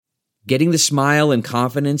Getting the smile and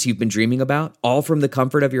confidence you've been dreaming about, all from the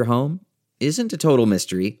comfort of your home, isn't a total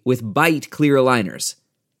mystery with Byte clear aligners.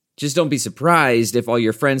 Just don't be surprised if all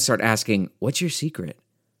your friends start asking, "What's your secret?"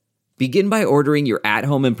 Begin by ordering your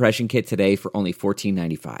at-home impression kit today for only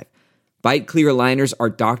 $14.95. Byte clear aligners are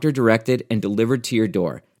doctor-directed and delivered to your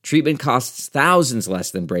door. Treatment costs thousands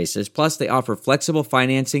less than braces, plus they offer flexible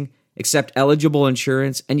financing, accept eligible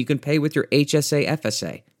insurance, and you can pay with your HSA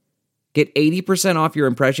FSA. Get 80% off your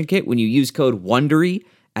impression kit when you use code WONDERY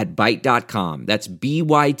at Byte.com. That's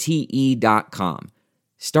BYTE.com.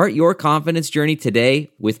 Start your confidence journey today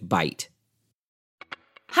with Byte.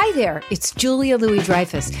 Hi there, it's Julia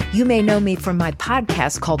Louis-Dreyfus. You may know me from my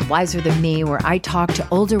podcast called Wiser Than Me, where I talk to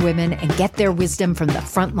older women and get their wisdom from the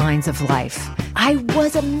front lines of life. I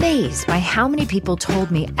was amazed by how many people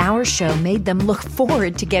told me our show made them look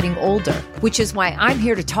forward to getting older, which is why I'm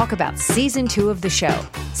here to talk about season 2 of the show.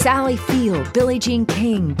 Sally Field, Billie Jean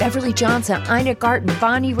King, Beverly Johnson, Ina Garten,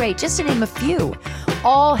 Bonnie Raitt, just to name a few.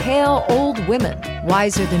 All hail old women.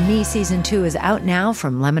 Wiser Than Me season 2 is out now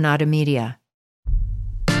from Lemonada Media.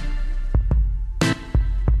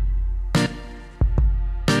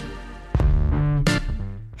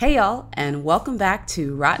 Hey y'all, and welcome back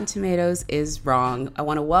to Rotten Tomatoes is Wrong. I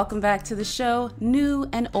want to welcome back to the show new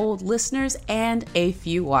and old listeners and a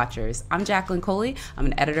few watchers. I'm Jacqueline Coley. I'm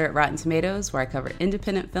an editor at Rotten Tomatoes, where I cover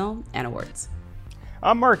independent film and awards.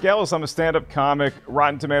 I'm Mark Ellis. I'm a stand-up comic,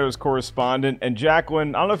 Rotten Tomatoes correspondent, and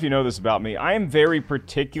Jacqueline, I don't know if you know this about me, I am very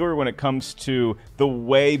particular when it comes to the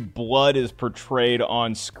way blood is portrayed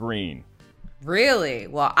on screen. Really?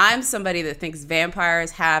 Well, I'm somebody that thinks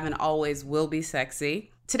vampires have and always will be sexy.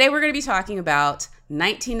 Today we're going to be talking about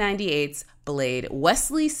 1998's Blade.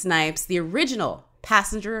 Wesley Snipes, the original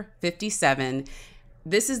Passenger 57.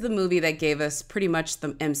 This is the movie that gave us pretty much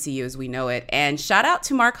the MCU as we know it. And shout out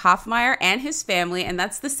to Mark Hoffmeyer and his family. And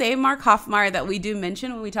that's the same Mark Hoffmeyer that we do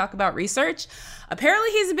mention when we talk about research.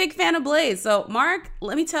 Apparently he's a big fan of Blade. So Mark,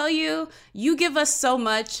 let me tell you, you give us so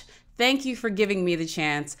much. Thank you for giving me the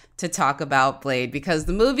chance to talk about Blade, because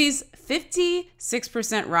the movie's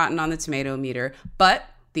 56% rotten on the tomato meter, but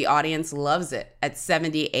the audience loves it at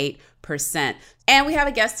 78%. And we have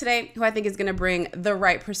a guest today who I think is going to bring the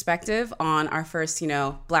right perspective on our first,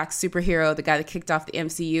 black superhero, the guy that kicked off the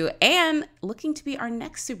MCU, and looking to be our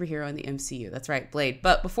next superhero in the MCU. That's right, Blade.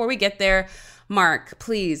 But before we get there, Mark,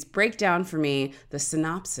 please break down for me the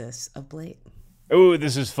synopsis of Blade. Oh,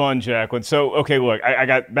 this is fun, Jacqueline. So, okay, look, I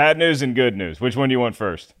got bad news and good news. Which one do you want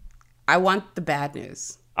first? I want the bad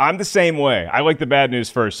news. I'm the same way. I like the bad news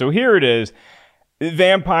first. So here it is.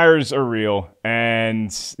 Vampires are real,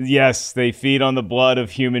 and yes, they feed on the blood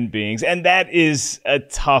of human beings, and that is a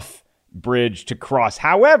tough bridge to cross.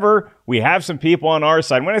 However, we have some people on our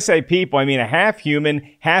side. When I say people, I mean a half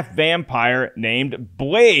human, half vampire named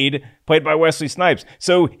Blade, played by Wesley Snipes.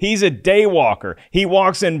 So he's a daywalker. He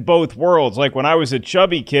walks in both worlds, like when I was a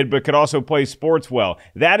chubby kid, but could also play sports well.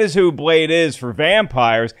 That is who Blade is for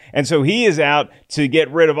vampires. And so he is out to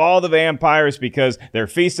get rid of all the vampires because they're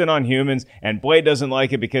feasting on humans, and Blade doesn't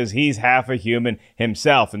like it because he's half a human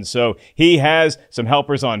himself. And so he has some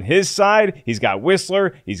helpers on his side. He's got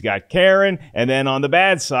Whistler, he's got Karen, and then on the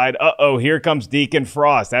bad side, here comes Deacon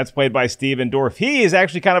Frost. That's played by Steven Dorff. He is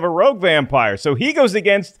actually kind of a rogue vampire. So he goes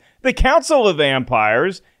against the Council of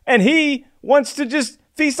Vampires, and he wants to just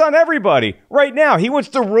feast on everybody. Right now, he wants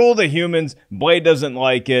to rule the humans. Blade doesn't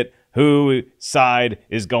like it. Whose side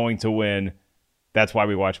is going to win? That's why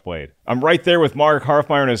we watch Blade. I'm right there with Mark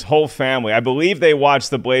Hoffmeyer and his whole family. I believe they watch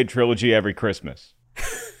the Blade trilogy every Christmas.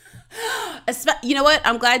 You know what?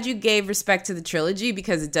 I'm glad you gave respect to the trilogy,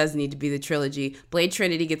 because it does need to be the trilogy. Blade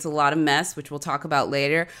Trinity gets a lot of mess, which we'll talk about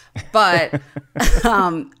later. But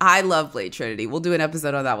I love Blade Trinity. We'll do an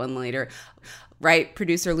episode on that one later. Right,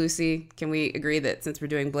 producer Lucy? Can we agree that since we're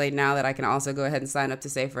doing Blade now, that I can also go ahead and sign up to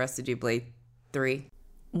say for us to do Blade 3?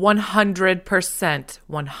 100%.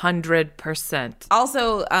 100%.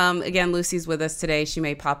 Also, again, Lucy's with us today. She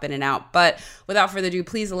may pop in and out. But without further ado,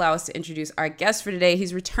 please allow us to introduce our guest for today.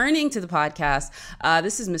 He's returning to the podcast.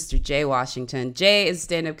 This is Mr. Jay Washington. Jay is a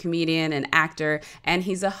stand-up comedian and actor, and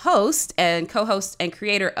he's a host and co-host and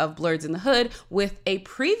creator of Blurs in the Hood with a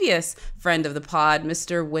previous friend of the pod,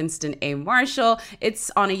 Mr. Winston A. Marshall. It's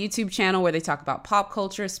on a YouTube channel where they talk about pop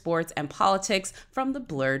culture, sports, and politics from the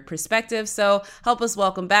blurred perspective. So help us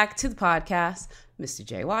welcome back to the podcast, Mr.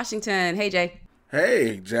 Jay Washington. Hey, Jay.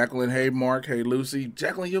 Hey, Jacqueline. Hey, Mark. Hey, Lucy.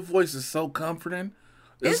 Jacqueline, your voice is so comforting.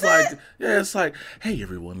 It's like, it's like, hey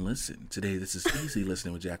everyone, listen. Today this is Easy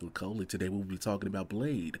Listening with Jacqueline Coley. Today we'll be talking about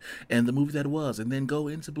Blade and the movie that was, and then go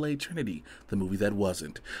into Blade Trinity, the movie that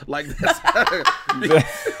wasn't. Like that's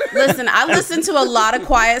listen, I listened to a lot of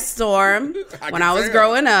Quiet Storm when I was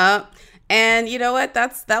growing up. And you know what?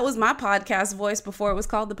 That was my podcast voice before it was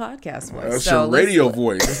called the podcast voice. That's your radio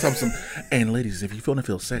voice. Let's have some. And ladies, if you want to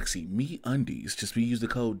feel sexy, Me Undies. Just use the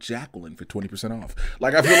code Jacqueline for 20% off.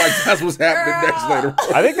 Like I feel like that's what's happening next later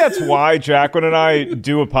on. I think that's why Jacqueline and I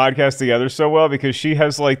do a podcast together so well, because she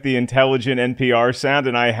has like the intelligent NPR sound,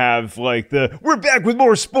 and I have like the "We're back with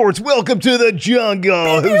more sports. Welcome to the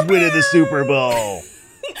jungle. Who's winning the Super Bowl?"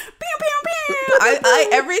 I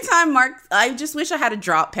every time Mark, I just wish I had a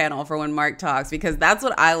drop panel for when Mark talks, because that's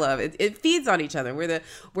what I love. It feeds on each other.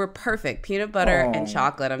 We're perfect, peanut butter and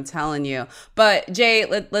chocolate. I'm telling you. But Jay,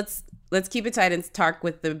 let's keep it tight and talk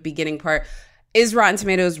with the beginning part. Is Rotten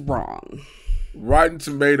Tomatoes wrong? Rotten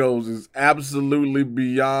Tomatoes is absolutely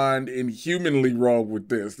beyond inhumanly wrong with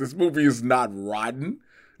this. This movie is not rotten.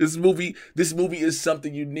 This movie is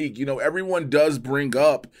something unique. You know, everyone does bring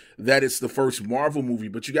up that it's the first Marvel movie,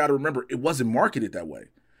 but you got to remember, it wasn't marketed that way.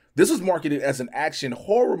 This was marketed as an action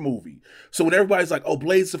horror movie. So when everybody's like, oh,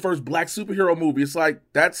 Blade's the first black superhero movie, it's like,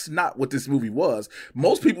 that's not what this movie was.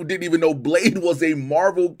 Most people didn't even know Blade was a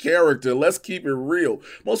Marvel character. Let's keep it real.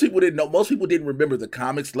 Most people didn't know. Most people didn't remember the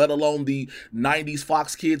comics, let alone the 90s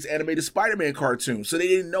Fox Kids animated Spider-Man cartoon. So they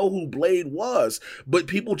didn't know who Blade was. But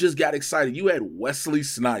people just got excited. You had Wesley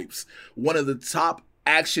Snipes, one of the top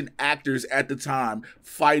action actors at the time,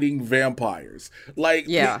 fighting vampires. Like,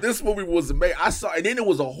 this movie was amazing. And then it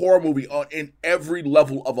was a horror movie in every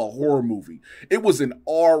level of a horror movie. It was an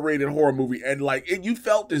R-rated horror movie, and you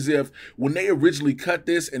felt as if when they originally cut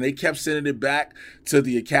this and they kept sending it back to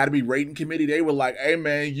the Academy Rating Committee, they were like, hey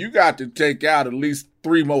man, you got to take out at least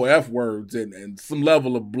 3 more F words and some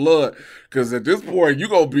level of blood, because at this point you're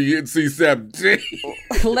gonna be NC-17.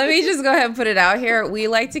 Let me just go ahead and put it out here. We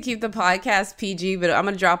like to keep the podcast PG, but I'm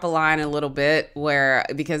gonna drop a line in a little bit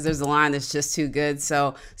because there's a line that's just too good.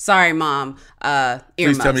 So sorry, Mom.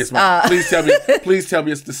 Please tell me it's please tell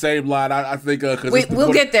me it's the same line. I think because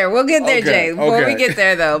we'll get there. We'll get there, Jay. Before we get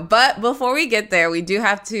there, though. But before we get there, we do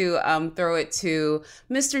have to throw it to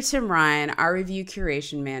Mr. Tim Ryan, our review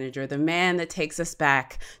curation manager, the man that takes us back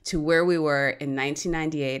to where we were in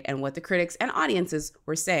 1998 and what the critics and audiences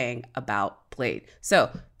were saying about Blade. So,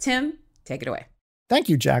 Tim, take it away. Thank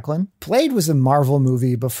you, Jacqueline. Blade was a Marvel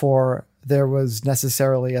movie before there was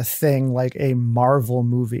necessarily a thing like a Marvel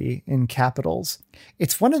movie in capitals.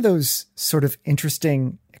 It's one of those sort of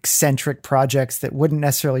interesting, eccentric projects that wouldn't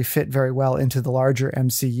necessarily fit very well into the larger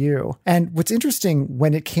MCU. And what's interesting,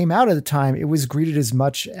 when it came out at the time, it was greeted as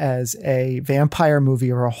much as a vampire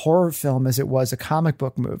movie or a horror film as it was a comic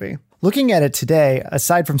book movie. Looking at it today,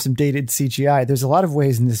 aside from some dated CGI, there's a lot of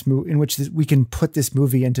ways in which we can put this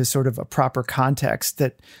movie into sort of a proper context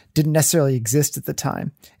that didn't necessarily exist at the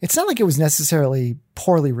time. It's not like it was necessarily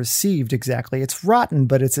poorly received exactly. It's rotten,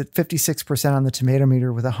 but it's at 56% on the tomato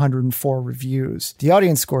meter with 104 reviews. The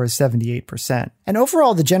audience score is 78%. And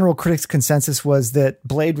overall, the general critics' consensus was that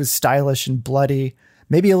Blade was stylish and bloody,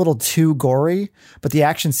 maybe a little too gory, but the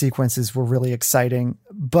action sequences were really exciting,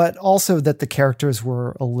 but also that the characters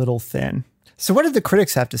were a little thin. So what did the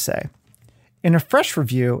critics have to say? In a fresh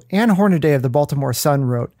review, Ann Hornaday of the Baltimore Sun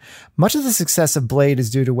wrote, much of the success of Blade is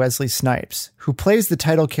due to Wesley Snipes, who plays the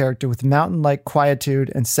title character with mountain-like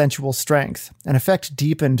quietude and sensual strength, an effect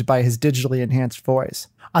deepened by his digitally enhanced voice.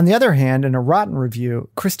 On the other hand, in a rotten review,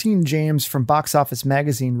 Christine James from Box Office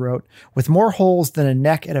Magazine wrote, with more holes than a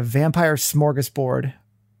neck at a vampire smorgasbord,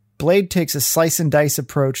 Blade takes a slice-and-dice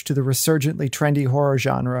approach to the resurgently trendy horror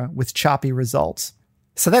genre with choppy results.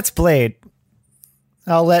 So that's Blade.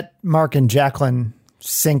 I'll let Mark and Jacqueline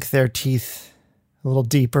sink their teeth a little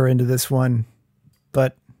deeper into this one,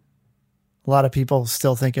 but a lot of people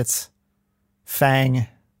still think it's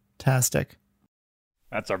fang-tastic.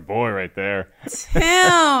 That's our boy right there. Tim!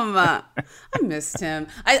 I missed him.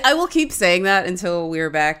 I will keep saying that until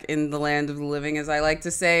we're back in the land of the living, as I like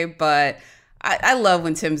to say, but I love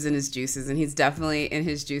when Tim's in his juices, and he's definitely in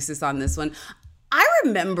his juices on this one. I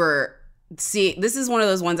remember this is one of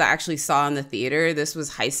those ones I actually saw in the theater. This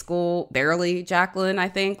was high school, barely Jacqueline, I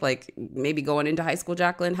think, like maybe going into high school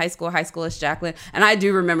Jacqueline, high schoolish Jacqueline. And I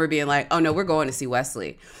do remember being like, oh no, we're going to see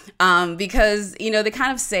Wesley. Because, they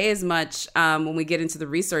kind of say as much when we get into the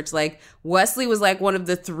research, like Wesley was like one of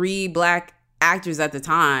the 3 black actors at the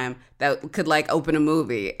time that could like open a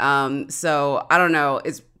movie. So I don't know.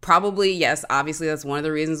 It's probably, yes, obviously that's one of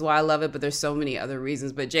the reasons why I love it, but there's so many other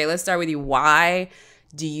reasons. But Jay, let's start with you. Why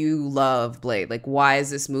do you love Blade? Like, why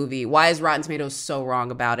is Rotten Tomatoes so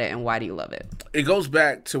wrong about it, and why do you love it? It goes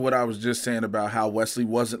back to what I was just saying about how Wesley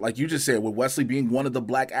wasn't, like you just said, with Wesley being one of the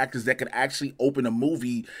black actors that could actually open a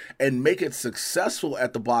movie and make it successful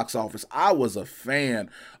at the box office. I was a fan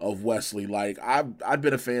of Wesley. Like, I've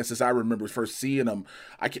been a fan since I remember first seeing him.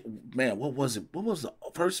 What was it? What was the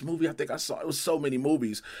first movie I think I saw? It was so many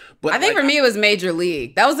movies. But I think for me it was Major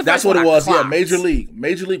League. That was the first one. That's what it was. Clocked. Yeah, Major League.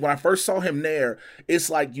 Major League. When I first saw him there, it's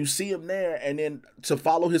like you see him there, and then to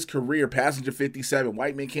follow his career, Passenger 57,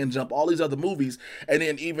 White Men Can't Jump, all these other movies, and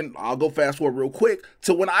then even, I'll go fast forward real quick,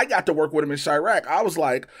 to when I got to work with him in Chirac, I was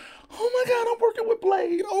like, oh my God, I'm working with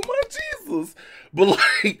Blade. Oh my Jesus.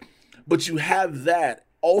 But you have that.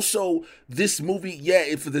 Also, this movie,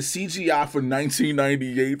 for the CGI for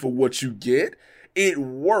 1998, for what you get, it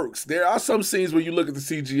works. There are some scenes where you look at the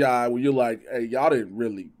CGI where you're like, hey, y'all didn't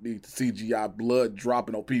really need the CGI blood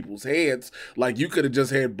dropping on people's heads. Like, you could have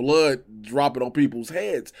just had blood dropping on people's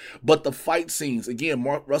heads. But the fight scenes, again,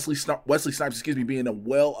 Wesley Snipes, being a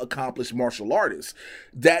well-accomplished martial artist,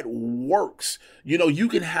 that works. You know, you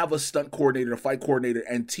can have a stunt coordinator, a fight coordinator,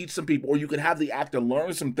 and teach some people, or you can have the actor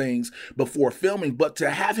learn some things before filming. But to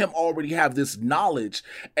have him already have this knowledge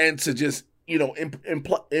and to just incite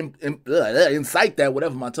that,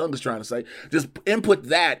 whatever my tongue is trying to say, just input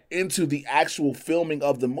that into the actual filming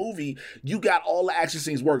of the movie, you got all the action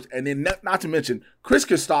scenes worked. And then not to mention, Chris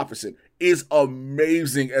Christopherson is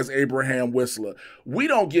amazing as Abraham Whistler. We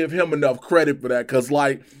don't give him enough credit for that, because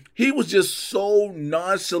he was just so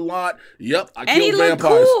nonchalant. Yep, I killed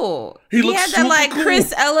vampires. Cool. He had that cool.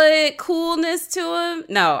 Chris Elliott coolness to him.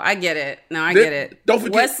 No, I get it. Get it. Don't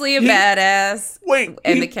forget, Wesley a badass.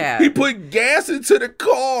 And the cab. He put gas into the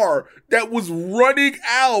car that was running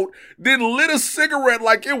out, then lit a cigarette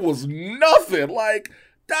like it was nothing. Like,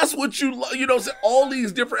 that's what all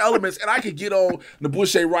these different elements. And I could get on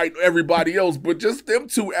N'Bushe Wright and everybody else, but just them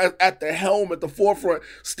two at the helm, at the forefront.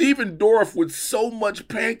 Stephen Dorff with so much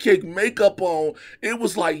pancake makeup on. It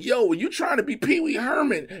was like, yo, are you trying to be Pee Wee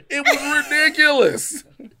Herman? It was ridiculous.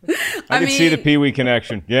 I can see the Pee Wee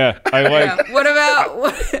connection. Yeah, I like. Yeah.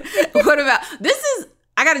 What about this is.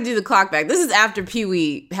 I got to do the clock back. This is after Pee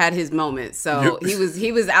Wee had his moment, so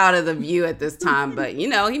he was out of the view at this time. But he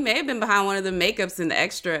may have been behind one of the makeups in the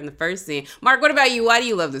extra in the first scene. Mark, what about you? Why do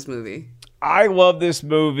you love this movie? I love this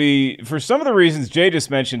movie for some of the reasons Jay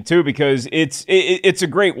just mentioned too, because it's a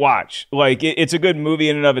great watch. Like, it's a good movie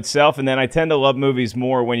in and of itself, and then I tend to love movies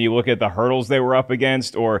more when you look at the hurdles they were up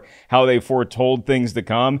against or how they foretold things to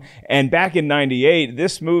come. And back in '98,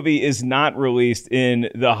 this movie is not released in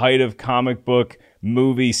the height of comic book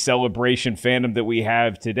movie celebration fandom that we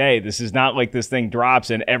have today. This is not like this thing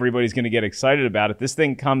drops and everybody's going to get excited about it. This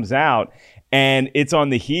thing comes out and it's on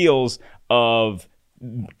the heels of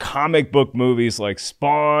comic book movies like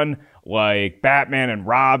Spawn, like Batman and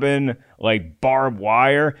Robin, like Barbed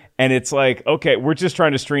Wire. And it's like, okay, we're just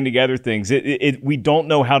trying to string together things. We don't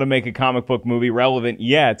know how to make a comic book movie relevant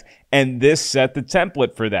yet. And this set the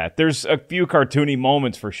template for that. There's a few cartoony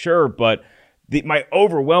moments for sure, but my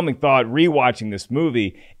overwhelming thought rewatching this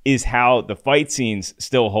movie is how the fight scenes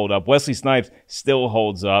still hold up. Wesley Snipes still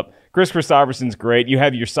holds up. Chris Christopherson's great. You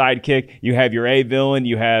have your sidekick. You have your A-villain.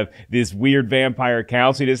 You have this weird vampire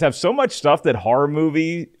council. You just have so much stuff that horror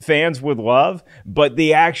movie fans would love, but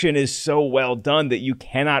the action is so well done that you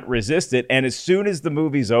cannot resist it. And as soon as the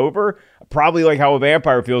movie's over, probably like how a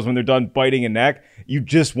vampire feels when they're done biting a neck, you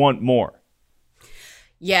just want more.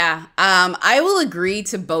 Yeah, I will agree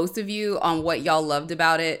to both of you on what y'all loved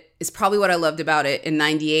about it. It's probably what I loved about it in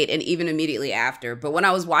 '98 and even immediately after. But when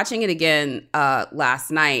I was watching it again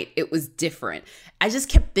last night, it was different. I just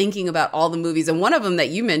kept thinking about all the movies. And one of them that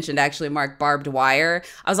you mentioned, actually, Mark, Barbed Wire.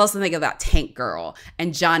 I was also thinking about Tank Girl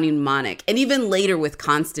and Johnny Mnemonic. And even later with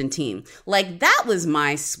Constantine. Like, that was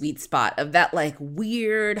my sweet spot of that, like,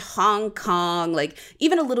 weird Hong Kong, like,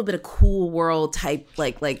 even a little bit of Cool World type,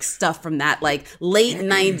 like stuff from that, like, late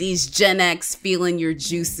 90s Gen X feeling your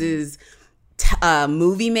juices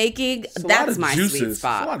movie making. That's my sweet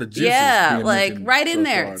spot. A lot of juices. Yeah, like right in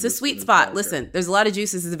there. It's a sweet spot. Listen, there's a lot of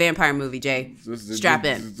juices. It's a vampire movie, Jay. Strap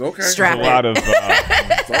in. Okay. Strap in.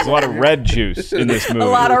 There's a lot of red juice in this movie. A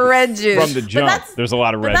lot of red juice. From the jump, there's a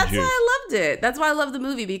lot of red juice. That's why I loved it. That's why I love the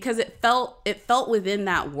movie, because it felt within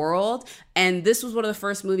that world. And this was one of the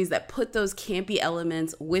first movies that put those campy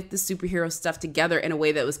elements with the superhero stuff together in a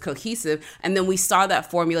way that was cohesive. And then we saw that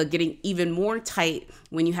formula getting even more tight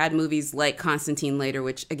when you had movies like Constantine later,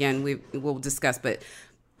 which, again, we will discuss, but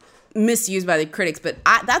misused by the critics. But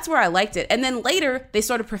that's where I liked it. And then later, they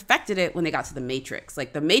sort of perfected it when they got to The Matrix.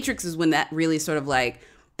 Like, The Matrix is when that really sort of like,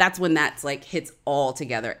 that's when that's like hits all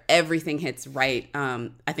together. Everything hits right. I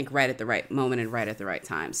think right at the right moment and right at the right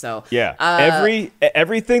time. So yeah,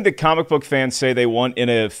 everything that comic book fans say they want in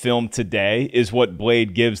a film today is what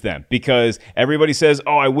Blade gives them, because everybody says,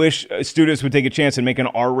 oh, I wish studios would take a chance and make an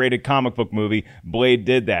R-rated comic book movie. Blade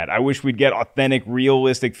did that. I wish we'd get authentic,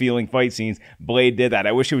 realistic feeling fight scenes. Blade did that.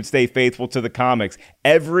 I wish it would stay faithful to the comics.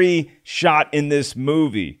 Every shot in this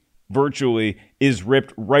movie virtually is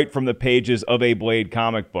ripped right from the pages of a Blade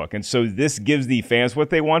comic book. And so this gives the fans what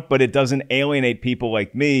they want, but it doesn't alienate people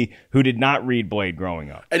like me who did not read Blade growing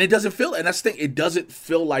up. And it doesn't feel, and that's the thing, it doesn't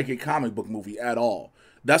feel like a comic book movie at all.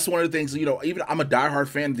 That's one of the things, even I'm a diehard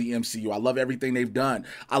fan of the MCU. I love everything they've done.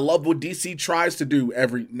 I love what DC tries to do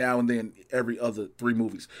every now and then, every other 3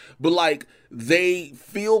 movies. But like, they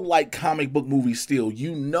feel like comic book movies still.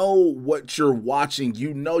 You know what you're watching.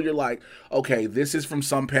 You know you're like, okay, this is from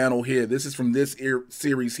some panel here. This is from this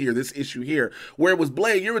series here, this issue here. Where it was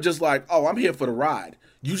Blade, you were just like, oh, I'm here for the ride.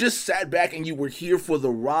 You just sat back and you were here for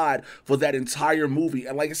the ride for that entire movie.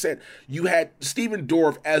 And like I said, you had Stephen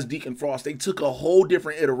Dorff as Deacon Frost. They took a whole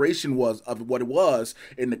different iteration of what it was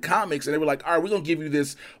in the comics. And they were like, all right, we're going to give you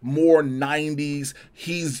this more 90s,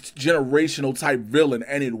 he's generational type villain.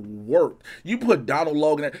 And it worked. You put Donald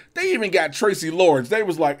Logan in. They even got Tracy Lords. They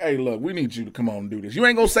was like, hey, look, we need you to come on and do this. You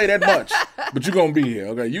ain't going to say that much, but you're going to be here,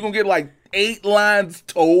 okay? You're going to get like 8 lines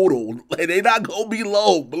total. Like, they not gonna be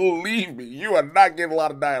long. Believe me, you are not getting a lot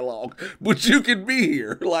of dialogue, but you can be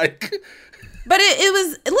here. Like, but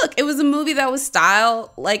it was a movie that was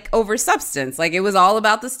style like over substance. Like, it was all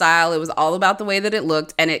about the style. It was all about the way that it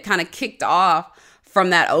looked, and it kind of kicked off from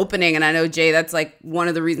that opening. And I know, Jay, that's like one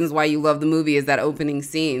of the reasons why you love the movie is that opening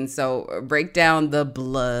scene. So break down the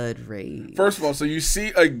blood rage. First of all, so you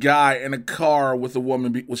see a guy in a car with a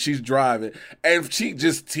woman, she's driving, and she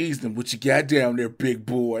just teased him, what you got down there, big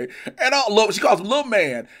boy? And she calls him little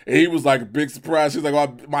man. And he was like a big surprise. She's like,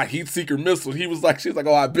 oh, my heat seeker missile. She's like,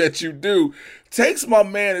 oh, I bet you do. Takes my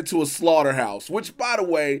man into a slaughterhouse, which, by the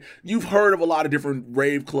way, you've heard of a lot of different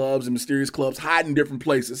rave clubs and mysterious clubs hiding different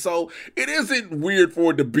places. So it isn't weird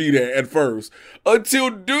for it to be there at first. Until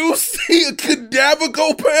dude see a cadaver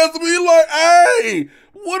go past me, like, hey,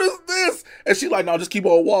 what is this? And she like, no, just keep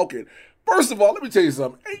on walking. First of all, let me tell you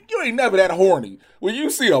something. You ain't never that horny when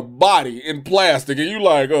you see a body in plastic and you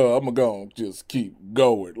like, oh, I'm gonna just keep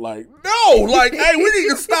going. Like, no, like, hey, we need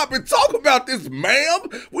to stop and talk about this, ma'am.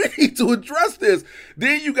 We need to address this.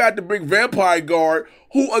 Then you got the big vampire guard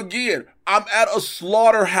who, again, I'm at a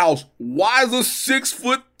slaughterhouse. Why is a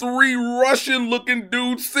 6'3" Russian-looking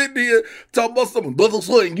dude sitting here talking about something,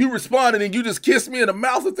 and you responded and you just kiss me in the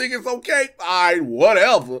mouth and think it's okay? All right,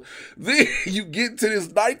 whatever. Then you get to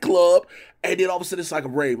this nightclub, and then all of a sudden it's like a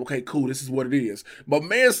rave. Okay, cool, this is what it is. My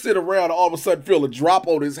man sit around and all of a sudden feel a drop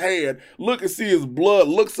on his hand, look and see his blood,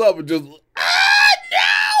 looks up and just, no!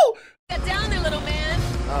 Get down there, little man.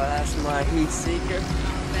 Oh, that's my heat seeker.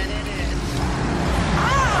 Bet it is.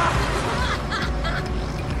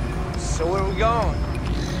 So where are we going?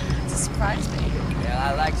 It's a surprise, baby.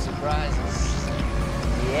 Yeah, I like surprises.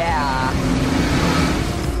 Yeah.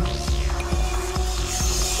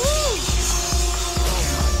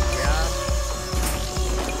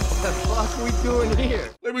 What the fuck are we doing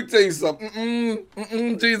here? Let me tell you something.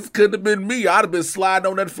 Jesus, couldn't have been me. I'd have been sliding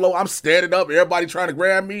on that floor. I'm standing up, everybody trying to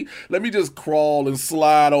grab me. Let me just crawl and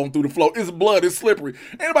slide on through the floor. It's blood, it's slippery.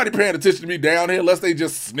 Ain't nobody paying attention to me down here unless they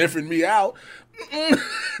just sniffing me out.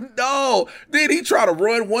 No. Then he tried to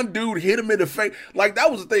run. One dude hit him in the face. Like, that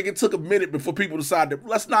was the thing. It took a minute before people decided,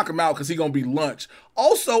 let's knock him out because he's going to be lunch.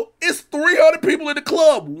 Also, it's 300 people in the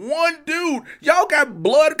club. One dude. Y'all got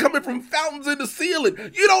blood coming from fountains in the ceiling.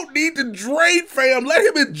 You don't need to drain, fam. Let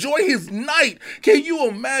him enjoy his night. Can you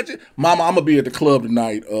imagine? Mama, I'm going to be at the club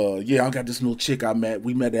tonight. Yeah, I got this little chick I met.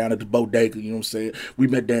 We met down at the bodega, you know what I'm saying? We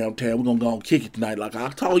met downtown. We're going to go and kick it tonight. Like,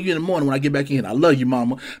 I'll call you in the morning when I get back in. I love you,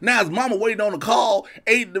 mama. Now, his mama waiting on the call,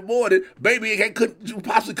 8 in the morning. Baby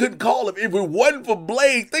possibly couldn't call him. If it wasn't for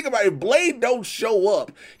Blade, think about it. If Blade don't show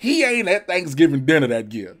up, he ain't at Thanksgiving dinner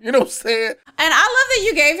that year. You know what I'm saying? And I love that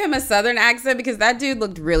you gave him a southern accent because that dude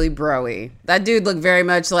looked really bro-y. That dude looked very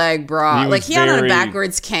much like bra. Like, he had on a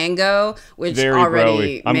backwards Kango, which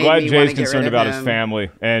already I'm made glad me Jay's want to concerned get rid about of his him.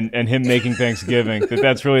 family and him making Thanksgiving.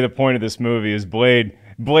 That's really the point of this movie is Blade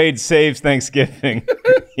Blade saves Thanksgiving.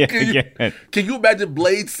 Can you imagine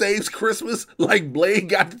Blade saves Christmas? Like Blade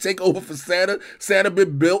got to take over for Santa. Santa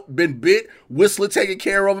been bit. Whistler taking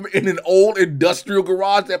care of him in an old industrial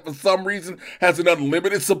garage that for some reason has an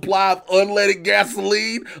unlimited supply of unleaded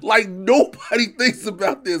gasoline. Like nobody thinks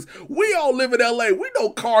about this. We all live in LA. We know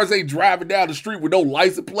cars ain't driving down the street with no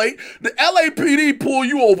license plate. The LAPD pull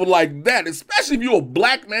you over like that, especially if you're a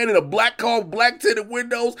black man in a black car with black tinted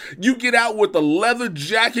windows. You get out with a leather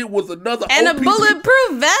jacket with another and OPP, a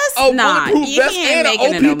bulletproof vest. bulletproof vest and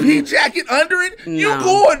an OPP jacket under it. You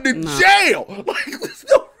going to jail? Like there's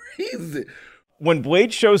no reason. When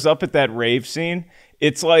Blade shows up at that rave scene,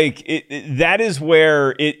 it's like that is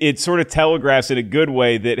where it sort of telegraphs in a good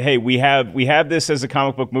way that, hey, we have this as a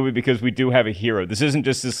comic book movie because we do have a hero. This isn't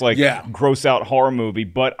just this gross out horror movie.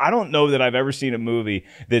 But I don't know that I've ever seen a movie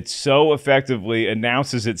that so effectively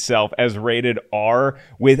announces itself as rated R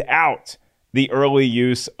without the early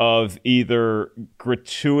use of either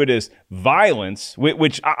gratuitous violence,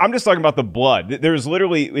 which I'm just talking about the blood. There's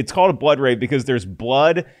literally, it's called a blood rave because there's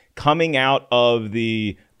blood coming out of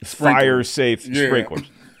the fire-safe sprinklers.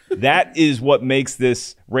 That is what makes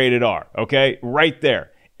this rated R, okay? Right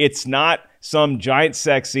there. It's not some giant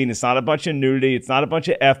sex scene. It's not a bunch of nudity. It's not a bunch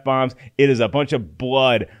of F-bombs. It is a bunch of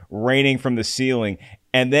blood raining from the ceiling.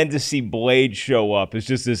 And then to see Blade show up is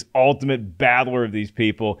just this ultimate battler of these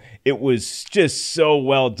people. It was just so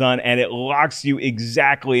well done, and it locks you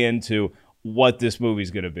exactly into what this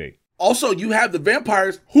movie's going to be. Also, you have the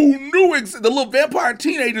vampires who knew the little vampire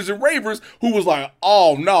teenagers and ravers who was like,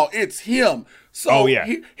 oh, no, it's him. So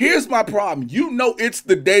here's my problem. You know it's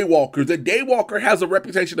the Daywalker. The Daywalker has a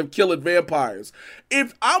reputation of killing vampires.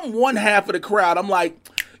 If I'm one half of the crowd, I'm like,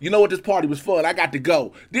 you know what, this party was fun. I got to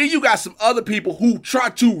go. Then you got some other people who try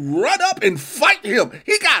to run up and fight him.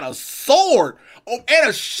 He got a sword and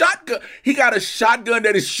a shotgun. He got a shotgun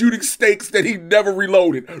that is shooting stakes that he never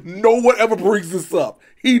reloaded. No one ever brings this up.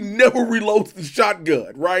 He never reloads the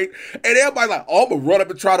shotgun, right? And everybody's like, oh, I'm going to run up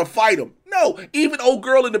and try to fight him. No, even old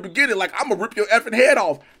girl in the beginning, like, I'm going to rip your effing head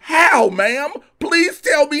off. How, ma'am? Please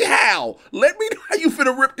tell me how. Let me know how you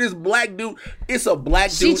finna rip this black dude. It's a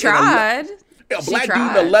black dude. She tried. A black dude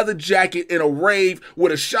in a leather jacket in a rave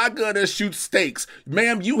with a shotgun that shoots stakes.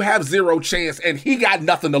 Ma'am, you have zero chance, and he got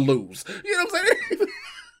nothing to lose. You know what I'm saying?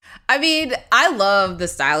 I mean, I love the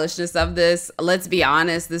stylishness of this. Let's be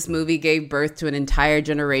honest, this movie gave birth to an entire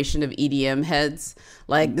generation of EDM heads.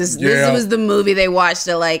 Like, this was the movie they watched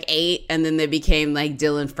at like 8, and then they became like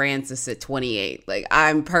Dylan Francis at 28. Like,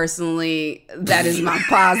 I'm personally, that is my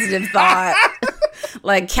positive thought.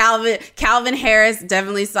 Like Calvin Harris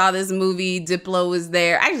definitely saw this movie. Diplo was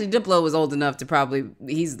there. Actually, Diplo was old enough to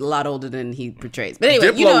he's a lot older than he portrays. But anyway,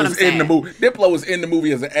 Diplo you know what I'm saying. Diplo was in the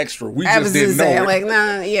movie as an extra. We just didn't know it. Like,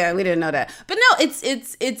 nah, yeah, we didn't know that. But no,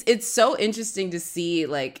 it's so interesting to see,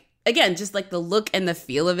 like, again, just like the look and the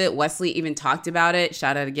feel of it. Wesley even talked about it.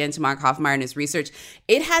 Shout out again to Mark Hoffmeyer and his research.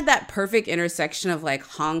 It had that perfect intersection of like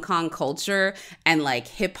Hong Kong culture and like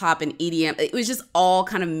hip hop and EDM. It was just all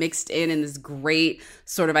kind of mixed in this great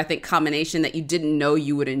sort of, I think, combination that you didn't know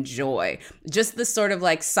you would enjoy. Just this sort of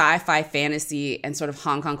like sci-fi fantasy and sort of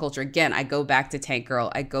Hong Kong culture. Again, I go back to Tank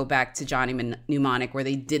Girl. I go back to Johnny Mnemonic, where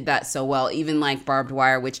they did that so well. Even like Barbed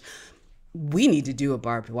Wire, which we need to do a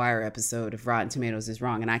Barbed Wire episode if Rotten Tomatoes is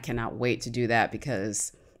wrong, and I cannot wait to do that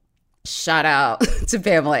because shout out to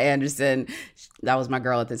Pamela Anderson. That was my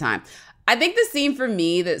girl at the time. I think the scene for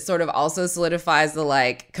me that sort of also solidifies the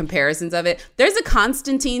like comparisons of it, there's a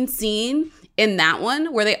Constantine scene in that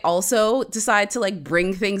one where they also decide to like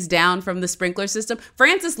bring things down from the sprinkler system.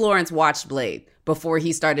 Francis Lawrence watched Blade before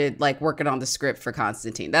he started like working on the script for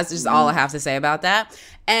Constantine. That's just all I have to say about that.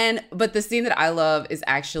 But the scene that I love is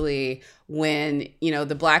actually when, you know,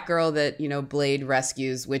 the black girl that, you know, Blade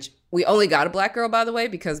rescues, which we only got a black girl, by the way,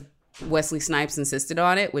 because Wesley Snipes insisted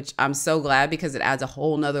on it, which I'm so glad because it adds a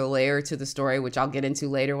whole nother layer to the story, which I'll get into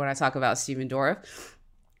later when I talk about Stephen Dorff.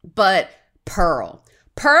 But Pearl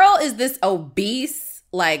is this obese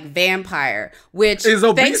like vampire, which is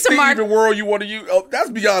obese thanks to Mark, the world you want to use. Oh, that's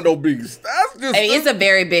beyond obese. That's just. It's a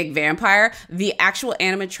very big vampire. The actual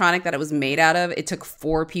animatronic that it was made out of, it took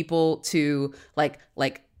 4 people to like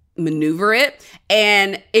maneuver it.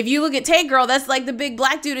 And if you look at Tank Girl, that's like the big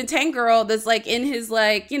black dude in Tank Girl that's like in his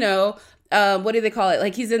like, you know, what do they call it?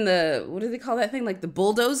 Like he's in the, what do they call that thing? Like the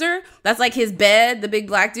bulldozer. That's like his bed, the big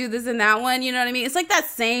black dude that's in that one. You know what I mean? It's like that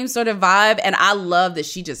same sort of vibe. And I love that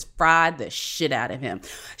she just fried the shit out of him.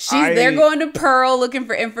 They're going to Pearl looking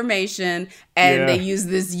for information, and they use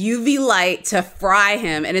this UV light to fry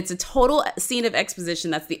him. And it's a total scene of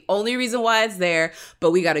exposition. That's the only reason why it's there.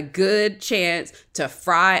 But we got a good chance to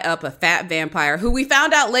fry up a fat vampire who we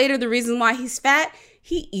found out later the reason why he's fat.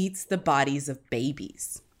 He eats the bodies of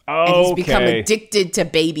babies. And he's become addicted to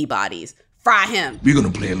baby bodies. Fry him. We're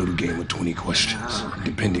going to play a little game of 20 questions.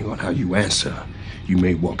 Depending on how you answer, you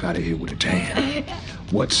may walk out of here with a tan.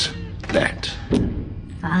 What's that?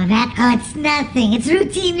 Oh, it's nothing. It's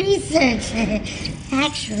routine research.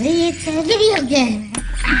 Actually, it's a video game.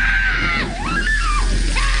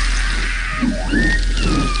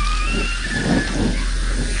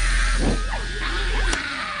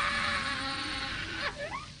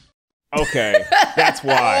 Okay, that's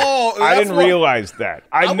why. I didn't realize that.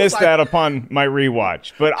 I missed that upon my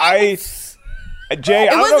rewatch. But Jay,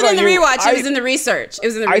 it wasn't in the rewatch. It was in the research.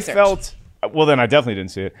 Well, then I definitely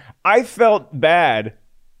didn't see it. I felt bad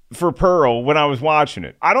for Pearl when I was watching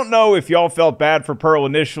it. I don't know if y'all felt bad for Pearl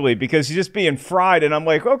initially because he's just being fried, and I'm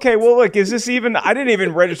like, okay, well, look, is this even? I didn't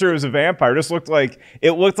even register it was a vampire. It just looked like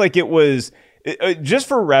it was. Just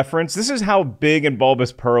for reference, this is how big and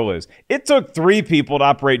bulbous Pearl is. It took 3 people to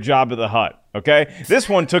operate Jabba the Hutt, okay? This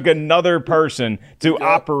one took another person to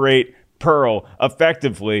operate Pearl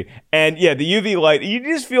effectively. And yeah, the UV light, you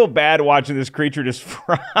just feel bad watching this creature just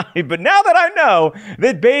fry. But now that I know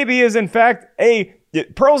that baby is in fact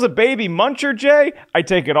Pearl's a baby muncher, Jay, I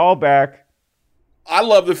take it all back. I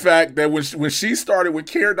love the fact that when she started with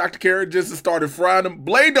Dr. Karen just started frying him,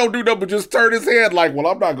 Blade don't do nothing but just turn his head like, well,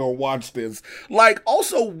 I'm not going to watch this. Like,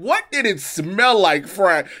 also, what did it smell like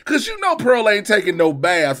frying? Because you know Pearl ain't taking no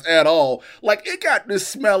baths at all. Like, it got this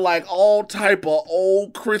smell like all type of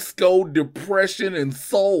old Crisco depression and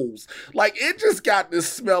souls. Like, it just got this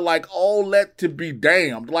smell like all that to be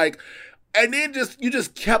damned. Like, and then you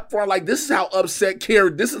just kept on like, this is how upset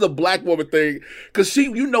Karen, this is a black woman thing. Cause she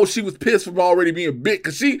was pissed from already being bit.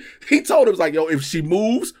 Cause he told him, like, yo, if she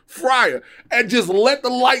moves, fry her. And just let the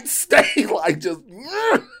light stay like just.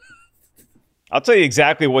 I'll tell you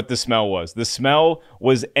exactly what the smell was. The smell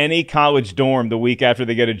was any college dorm the week after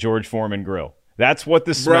they get a George Foreman grill. That's what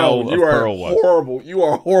the smell of Pearl was. Horrible. You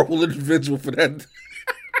are a horrible individual for that.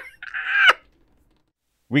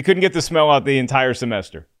 We couldn't get the smell out the entire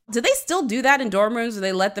semester. Do they still do that in dorm rooms where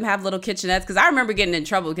they let them have little kitchenettes? Because I remember getting in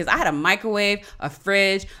trouble because I had a microwave, a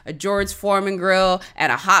fridge, a George Foreman grill,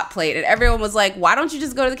 and a hot plate. And everyone was like, why don't you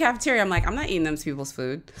just go to the cafeteria? I'm like, I'm not eating them people's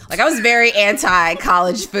food. Like, I was very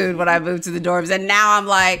anti-college food when I moved to the dorms. And now I'm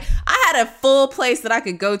like, I had a full place that I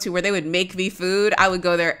could go to where they would make me food. I would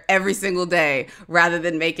go there every single day rather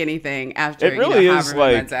than make anything after, it really is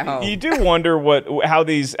like, at home. You do wonder how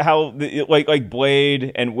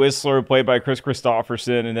Blade and Whistler played by Chris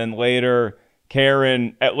Christopherson, and then later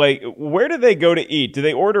Karen, like, where do they go to eat? Do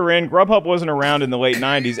they order in? Grubhub wasn't around in the late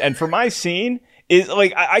 90s. And for my scene is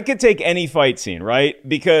like, I could take any fight scene, right?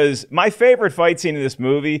 Because my favorite fight scene in this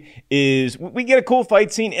movie is we get a cool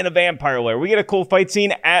fight scene in a vampire lair. We get a cool fight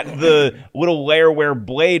scene at the little lair where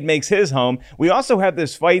Blade makes his home. We also have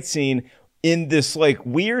this fight scene in this like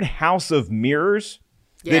weird house of mirrors.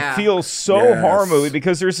 That feels so horror movie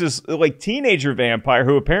because there's this like teenager vampire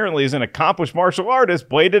who apparently is an accomplished martial artist.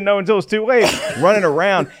 Blade didn't know until it's too late, running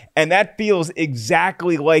around. And that feels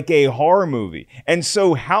exactly like a horror movie. And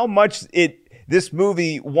so how much this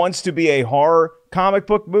movie wants to be a horror comic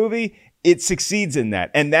book movie, it succeeds in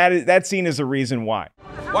that. And that scene is a reason why.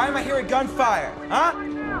 Why am I hearing gunfire? Huh?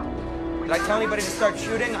 Did I tell anybody to start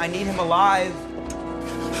shooting? I need him alive.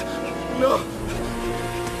 No.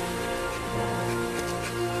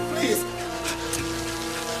 Please.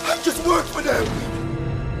 I just work for them.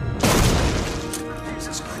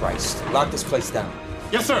 Jesus Christ. Lock this place down.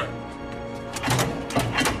 Yes, sir.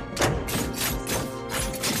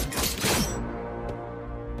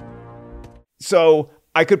 So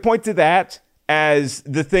I could point to that as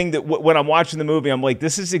the thing that when I'm watching the movie, I'm like,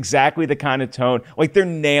 this is exactly the kind of tone. Like, they're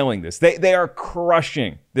nailing this. They are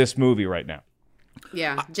crushing this movie right now.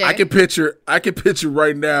 Yeah, Jay? I can picture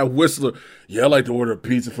right now Whistler. Yeah, I like to order a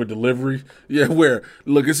pizza for delivery. Yeah, where?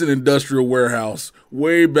 Look, it's an industrial warehouse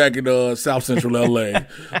way back in South Central LA.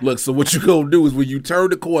 Look, so what you gonna do is when you turn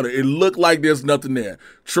the corner, it look like there's nothing there.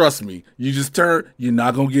 Trust me, you just turn, you're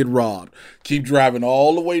not gonna get robbed. Keep driving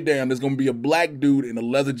all the way down. There's gonna be a black dude in a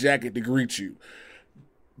leather jacket to greet you.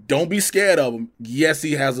 Don't be scared of him. Yes,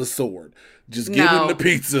 he has a sword. Just give him the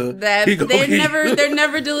pizza. They're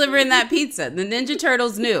never delivering that pizza. The Ninja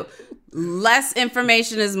Turtles knew. less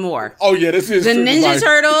information is more. Oh yeah, this is the true. Ninja Like,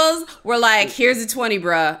 Turtles were like, here's a 20,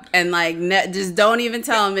 bruh, and like just don't even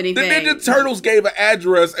tell them the anything. Ninja Turtles gave an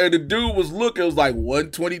address, and the dude was looking. It was like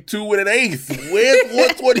 122 and an eighth. Where's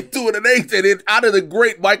 122 and an eighth? And then out of the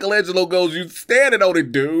great Michelangelo goes, "You standing on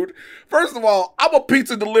it, dude." First of all, I'm a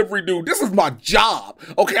pizza delivery dude. This is my job.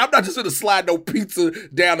 Okay, I'm not just gonna slide no pizza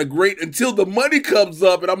down the grate until the money comes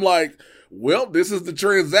up, and I'm like, well, this is the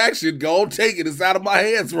transaction. Go take it. It's out of my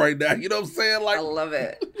hands right now. You know what I'm saying? Like, I love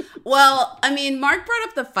it. Well, I mean, Mark brought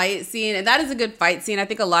up the fight scene, and that is a good fight scene. I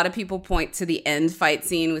think a lot of people point to the end fight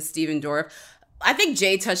scene with Stephen Dorff. I think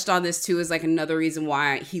Jay touched on this too as like another reason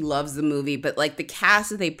why he loves the movie, but like the cast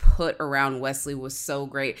that they put around Wesley was so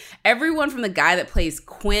great. Everyone from the guy that plays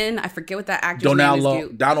Quinn, I forget what that actor's name is.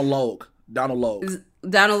 Donald Logue. Donald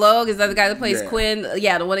Logue, is that the guy that plays Yeah. Quinn?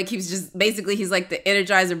 Yeah, the one that keeps just, basically he's like the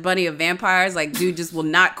Energizer Bunny of vampires. Like, dude just will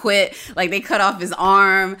not quit. Like, they cut off his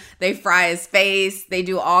arm, they fry his face, they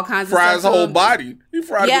do all kinds of stuff. Fry his whole body. He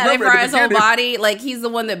fried Yeah, they remember fry at his the whole beginning. body. Like, he's the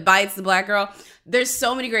one that bites the black girl. There's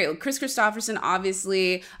so many great. Chris Christopherson,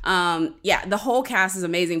 obviously. Yeah, the whole cast is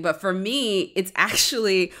amazing. But for me, it's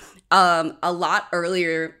actually a lot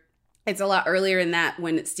earlier. It's a lot earlier in that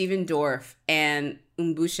when Stephen Dorff and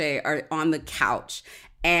M'Bushe are on the couch.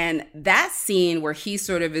 And that scene where he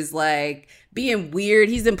sort of is like being weird,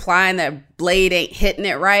 he's implying that Blade ain't hitting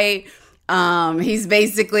it right. He's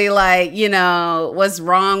basically like, you know, what's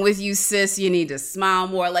wrong with you, sis? You need to smile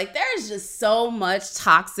more. Like, there's just so much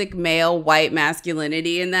toxic male white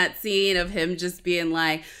masculinity in that scene of him just being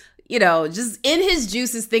like, you know, just in his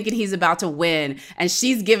juices thinking he's about to win. And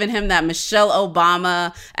she's giving him that Michelle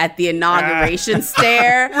Obama at the inauguration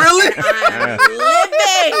stare. Really? I'm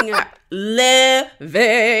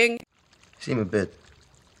living. Seem a bit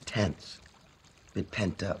tense. A bit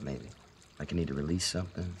pent up, maybe. Like I need to release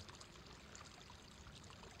something.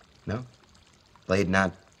 No? Blade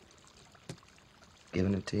not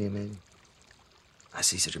giving it to you, maybe? I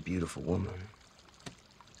see such a beautiful woman.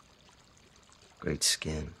 Great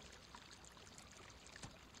skin.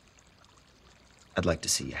 I'd like to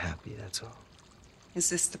see you happy, that's all. Is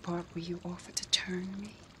this the part where you offer to turn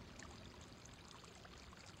me?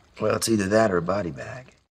 Well, it's either that or a body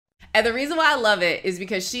bag. And the reason why I love it is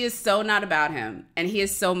because she is so not about him. And he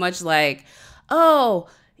is so much like, oh,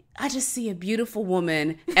 I just see a beautiful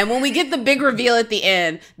woman. And when we get the big reveal at the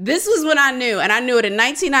end, this was when I knew. And I knew it in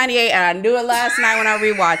 1998, and I knew it last night when I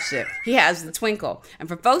rewatched it. He has the twinkle. And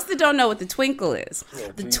for folks that don't know what the twinkle is,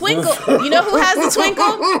 the twinkle, you know who has the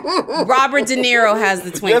twinkle? Robert De Niro has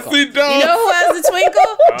the twinkle. Yes, he does. You know who has the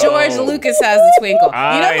twinkle? George Lucas has the twinkle.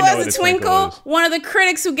 You know who has the twinkle? One of the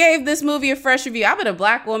critics who gave this movie a fresh review. I've been a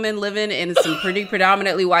black woman living in some pretty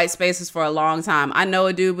predominantly white spaces for a long time. I know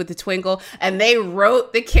a dude with the twinkle, and they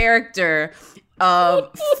wrote the character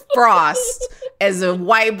of Frost as a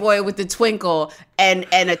white boy with the twinkle and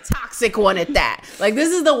a toxic one at that. Like, this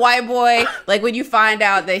is the white boy, like when you find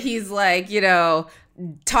out that he's like, you know,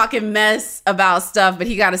 talking mess about stuff, but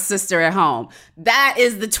he got a sister at home. That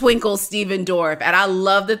is the twinkle Stephen Dorff. And I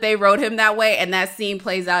love that they wrote him that way. And that scene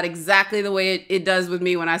plays out exactly the way it does with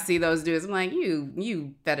me when I see those dudes. I'm like,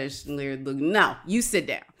 you fetish look. No, you sit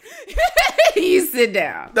down. You sit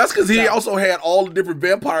down. That's because he also had all the different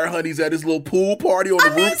vampire honeys at his little pool party on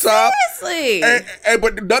the rooftop. Seriously.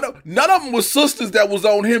 But none of them was sisters that was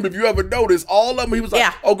on him. If you ever noticed, all of them, he was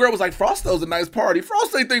like, oh, girl was like, Frosto's a nice party.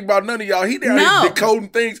 Frost ain't think about none of y'all. He down here decoding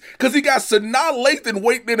things because he got Sanaa Lathan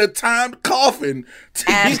waiting in a timed coffin.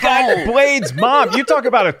 He's got Blade's mom. You talk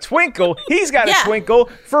about a twinkle. He's got a twinkle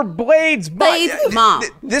for Blade's mom. Blade's mom.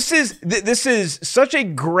 This is such a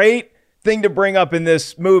great thing to bring up in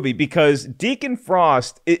this movie because Deacon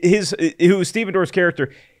Frost, who is Stephen Dorff's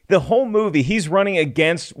character, the whole movie, he's running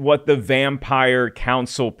against what the vampire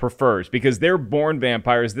council prefers because they're born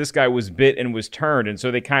vampires. This guy was bit and was turned. And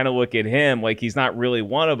so they kind of look at him like he's not really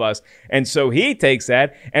one of us. And so he takes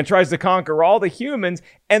that and tries to conquer all the humans.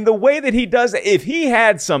 And the way that he does it, if he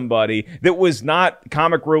had somebody that was not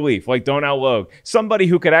comic relief, like Donald Logue, somebody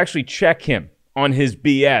who could actually check him on his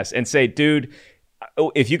BS and say, dude,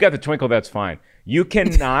 if you got the twinkle, that's fine. You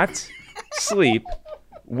cannot sleep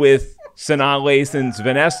with Sanaa Lathan's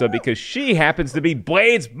Vanessa because she happens to be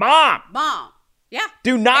Blade's mom. Yeah.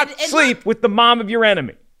 Do not sleep with the mom of your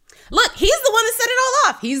enemy. Look, he's the one that set it all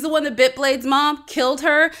off. He's the one that bit Blade's mom, killed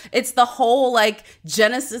her. It's the whole, like,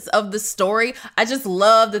 genesis of the story. I just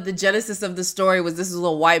love that the genesis of the story was this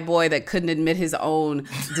little white boy that couldn't admit his own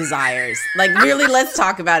desires. Like, really, let's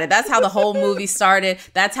talk about it. That's how the whole movie started.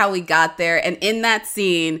 That's how we got there. And in that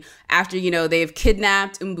scene, after, you know, they've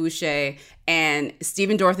kidnapped M'Bushe And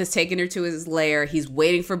Stephen Dorff has taken her to his lair. He's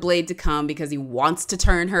waiting for Blade to come because he wants to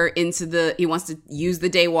turn her he wants to use the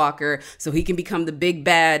Daywalker so he can become the big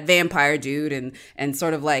bad vampire dude and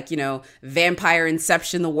sort of like, vampire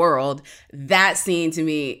inception the world. That scene to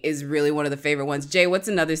me is really one of the favorite ones. Jay, what's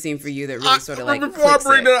another scene for you that really sort of like before I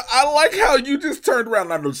bring that up, I like how you just turned around.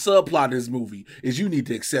 Now the subplot of this movie is you need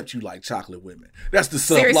to accept you like chocolate women. That's the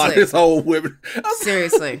subplot of this whole women.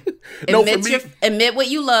 Seriously. No, admit what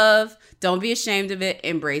you love. Don't be ashamed of it.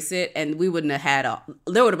 Embrace it. And we wouldn't have had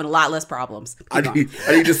there would have been a lot less problems. I need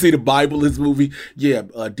to see the Bible in this movie. Yeah,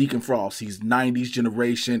 Deacon Frost, he's 90s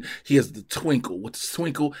generation. He has the twinkle. What's the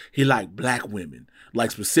twinkle? He like black women.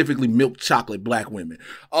 Like specifically milk chocolate black women.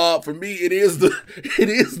 For me, it is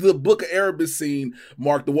the Book of Erebus scene,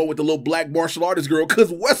 Mark, the one with the little black martial artist girl,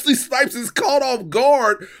 because Wesley Snipes is caught off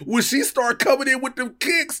guard when she start coming in with them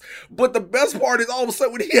kicks. But the best part is all of a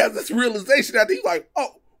sudden when he has this realization that he's like,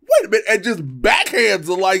 oh, wait a minute, and just backhands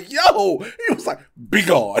are like, yo, he was like, be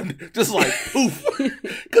gone. Just like, poof.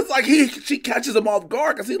 Because like she catches him off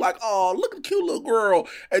guard because he's like, oh, look at the cute little girl.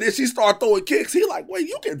 And then she starts throwing kicks. He like, wait,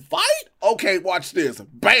 you can fight? Okay, watch this.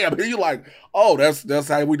 Bam. And you're like, oh, that's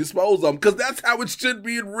how we dispose of them. Because that's how it should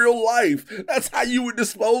be in real life. That's how you would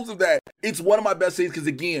dispose of that. It's one of my best scenes because,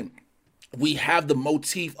 again, we have the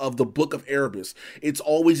motif of the Book of Erebus. It's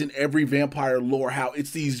always in every vampire lore how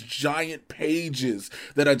it's these giant pages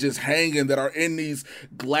that are just hanging, that are in these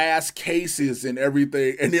glass cases and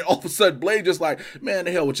everything. And then all of a sudden Blade just like, man,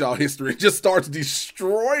 the hell with y'all history. Just starts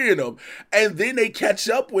destroying them. And then they catch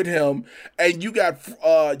up with him. And you got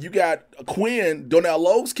Quinn, Donnell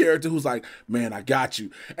Logue's character, who's like, man, I got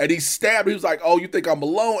you. And he stabbed. He was like, oh, you think I'm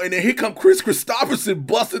alone? And then here come Chris Christopherson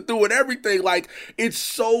busting through and everything. Like, it's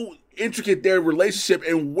so intricate, their relationship,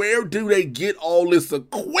 and where do they get all this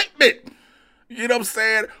equipment? You know what I'm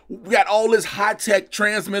saying? We got all this high-tech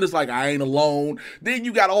transmitters, like, I ain't alone. Then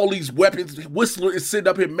you got all these weapons. Whistler is sitting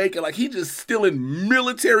up here making, like, he just stealing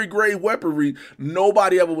military-grade weaponry.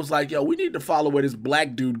 Nobody ever was like, yo, we need to follow where this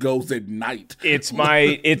black dude goes at night.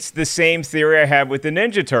 It's the same theory I have with the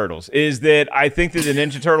Ninja Turtles, is that I think that the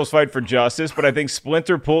Ninja Turtles fight for justice, but I think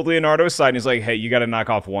Splinter pulled Leonardo aside and he's like, hey, you got to knock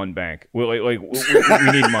off one bank. We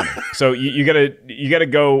need money. So you gotta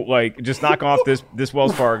go, like, just knock off this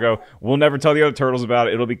Wells Fargo. We'll never tell the other turtles about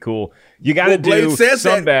it. It'll be cool. You got to do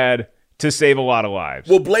some bad to save a lot of lives.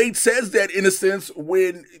 Well, Blade says that in a sense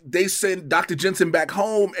when they send Dr. Jensen back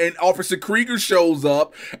home and Officer Krieger shows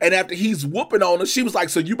up, and after he's whooping on her, she was like,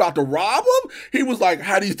 so you about to rob him? He was like,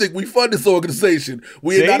 how do you think we fund this organization?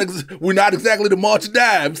 We're not exactly the March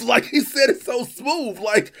Dimes. Like, he said it so smooth.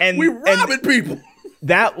 Like, we're robbing people.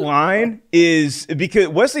 That line is because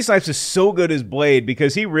Wesley Snipes is so good as Blade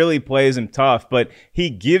because he really plays him tough, but he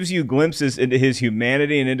gives you glimpses into his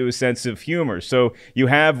humanity and into his sense of humor. So you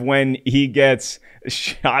have when he gets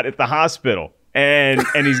shot at the hospital and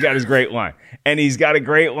he's got his great line. And he's got a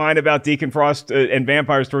great line about Deacon Frost and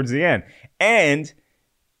vampires towards the end. And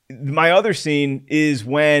my other scene is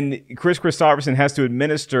when Chris Christopherson has to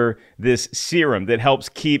administer this serum that helps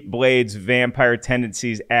keep Blade's vampire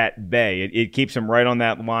tendencies at bay. It keeps him right on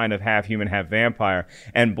that line of half human, half vampire.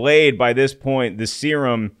 And Blade, by this point, the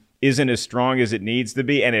serum isn't as strong as it needs to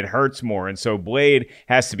be, and it hurts more. And so Blade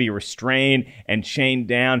has to be restrained and chained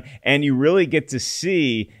down. And you really get to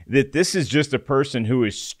see that this is just a person who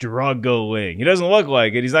is struggling. He doesn't look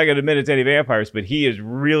like it. He's not going to admit it to any vampires, but he is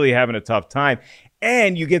really having a tough time.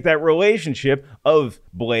 And you get that relationship of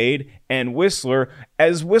Blade and Whistler,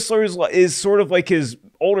 as Whistler is sort of like his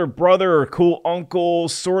older brother or cool uncle,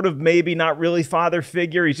 sort of maybe not really father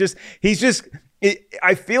figure.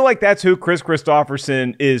 I feel like that's who Chris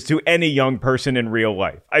Christopherson is to any young person in real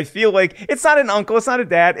life. I feel like it's not an uncle, it's not a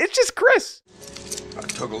dad, it's just Chris. I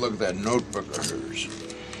took a look at that notebook of hers.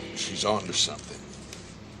 She's on to something.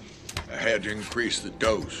 I had to increase the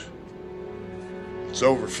dose. It's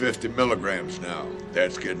over 50 milligrams now.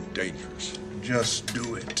 That's getting dangerous. Just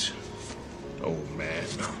do it. Oh, man.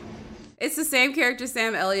 It's the same character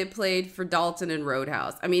Sam Elliott played for Dalton in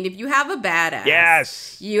Roadhouse. I mean, if you have a badass,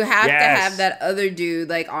 yes, you have to have that other dude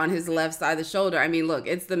like on his left side of the shoulder. I mean, look,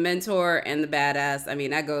 it's the mentor and the badass. I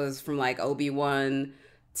mean, that goes from like Obi-Wan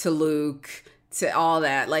to Luke to all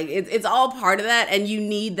that. Like, it's all part of that, and you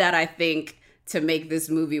need that, I think, to make this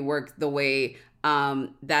movie work the way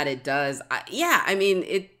that it does. I mean,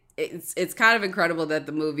 it's kind of incredible that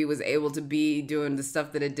the movie was able to be doing the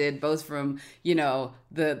stuff that it did, both from, you know,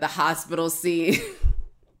 the hospital scene.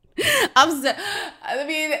 I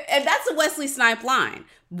mean, and that's a Wesley Snipes line.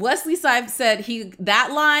 Wesley Snipes said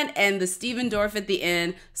that line and the Stephen Dorff at the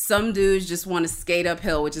end, some dudes just want to skate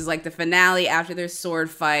uphill, which is like the finale after their sword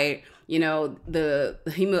fight. you know,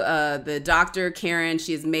 the doctor, Karen,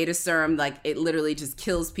 she has made a serum, like it literally just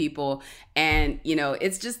kills people. And, you know,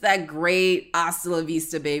 it's just that great hasta la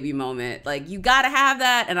vista baby moment. Like, you got to have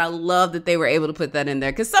that. And I love that they were able to put that in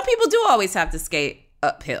there, because some people do always have to skate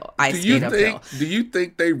uphill. Do you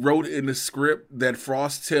think they wrote in the script that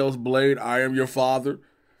Frost tells Blade, "I am your father"?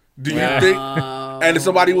 Do you think? And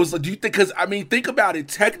somebody was like, do you think? Because I mean, think about it.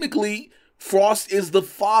 Technically, Frost is the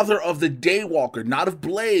father of the Daywalker, not of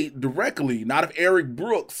Blade directly, not of Eric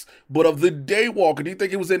Brooks, but of the Daywalker. Do you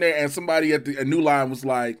think it was in there and somebody at a New Line was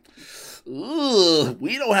like, "Ugh,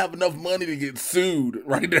 we don't have enough money to get sued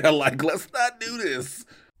right now. Like, let's not do this."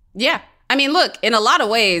 Yeah. I mean, look, in a lot of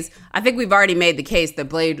ways, I think we've already made the case that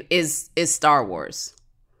Blade is Star Wars.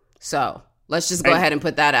 So let's just go ahead and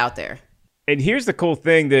put that out there. And here's the cool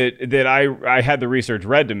thing that I had the research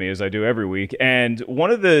read to me, as I do every week. And one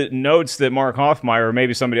of the notes that Mark Hoffmeyer, or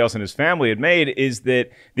maybe somebody else in his family, had made is that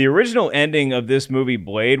the original ending of this movie,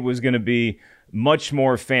 Blade, was going to be much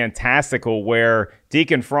more fantastical, where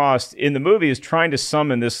Deacon Frost in the movie is trying to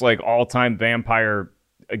summon this like all-time vampire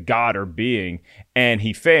god or being, and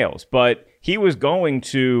he fails. But he was going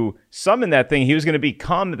to summon that thing. He was going to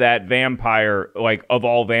become that vampire, like of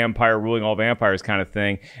all vampire, ruling all vampires kind of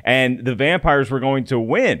thing. And the vampires were going to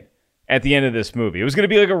win at the end of this movie. It was going to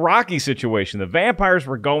be like a Rocky situation. The vampires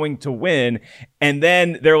were going to win. And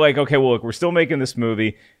then they're like, okay, well, look, we're still making this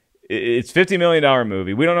movie. It's $50 million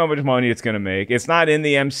movie. We don't know how much money it's going to make. It's not in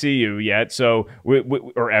the MCU yet, so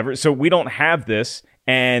so we don't have this.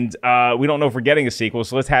 And we don't know if we're getting a sequel,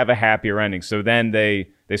 so let's have a happier ending. So then they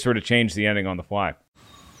sort of changed the ending on the fly.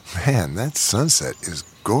 Man, that sunset is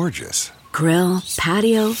gorgeous. Grill,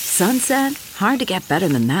 patio, sunset. Hard to get better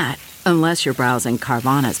than that. Unless you're browsing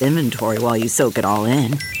Carvana's inventory while you soak it all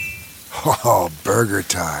in. Oh, burger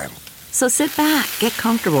time. So sit back, get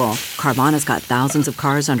comfortable. Carvana's got thousands of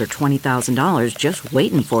cars under $20,000 just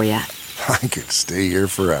waiting for you. I could stay here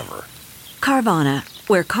forever. Carvana,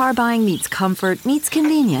 where car buying meets comfort, meets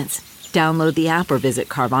convenience. Download the app or visit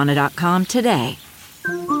Carvana.com today.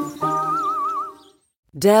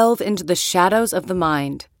 Delve into the shadows of the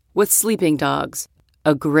mind with Sleeping Dogs,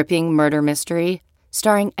 a gripping murder mystery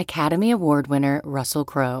starring Academy Award winner Russell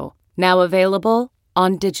Crowe. Now available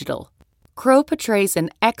on digital. Crowe portrays an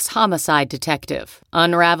ex-homicide detective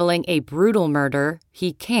unraveling a brutal murder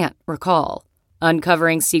he can't recall.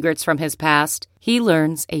 Uncovering secrets from his past, he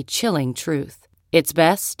learns a chilling truth. It's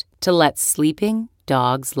best to let sleeping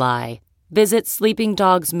dogs lie. Visit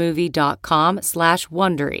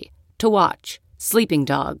sleepingdogsmovie.com/Wondery to watch Sleeping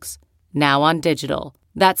Dogs, now on digital.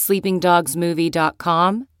 That's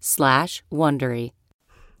sleepingdogsmovie.com/Wondery.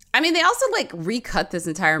 I mean, they also like recut this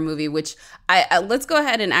entire movie, which let's go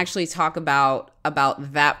ahead and actually talk about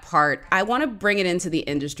that part. I want to bring it into the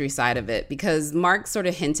industry side of it, because Mark sort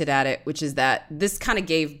of hinted at it, which is that this kind of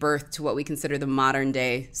gave birth to what we consider the modern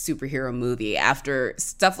day superhero movie, after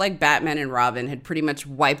stuff like Batman and Robin had pretty much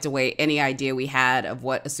wiped away any idea we had of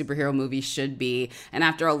what a superhero movie should be. And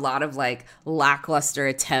after a lot of like lackluster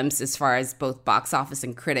attempts as far as both box office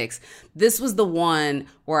and critics, this was the one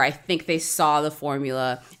where I think they saw the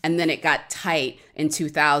formula, and then it got tight in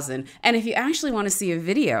 2000. And if you actually want to see a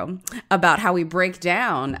video about how we break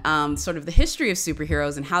down sort of the history of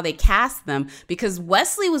superheroes and how they cast them, because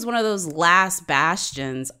Wesley was one of those last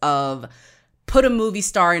bastions of put a movie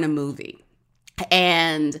star in a movie.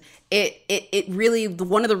 And it really,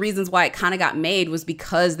 one of the reasons why it kind of got made was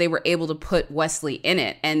because they were able to put Wesley in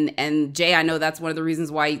it. And Jay, I know that's one of the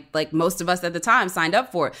reasons why like most of us at the time signed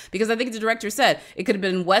up for it, because I think the director said it could have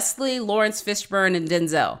been Wesley, Lawrence Fishburne, and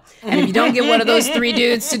Denzel. And if you don't get one of those three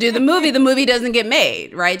dudes to do the movie doesn't get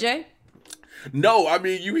made, right, Jay? No, I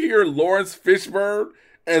mean, you hear Lawrence Fishburne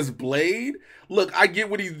as Blade. Look, I get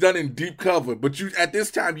what he's done in Deep Cover, but you at this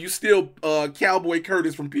time you still Cowboy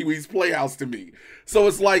Curtis from Pee-wee's Playhouse to me. So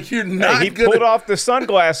it's like you're not. He pulled off the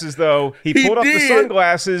sunglasses though. He pulled off the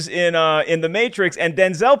sunglasses in The Matrix, and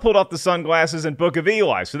Denzel pulled off the sunglasses in Book of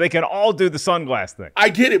Eli. So they can all do the sunglass thing. I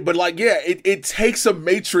get it, but like, yeah, it takes a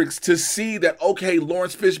Matrix to see that. Okay,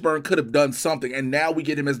 Lawrence Fishburne could have done something, and now we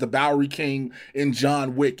get him as the Bowery King in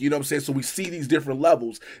John Wick. You know what I'm saying? So we see these different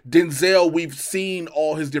levels. Denzel, we've seen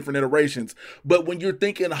all his different iterations. But when you're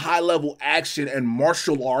thinking high-level action and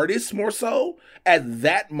martial artists more so, at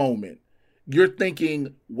that moment, you're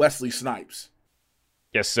thinking Wesley Snipes.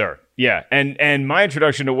 Yes, sir. Yeah, and my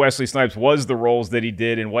introduction to Wesley Snipes was the roles that he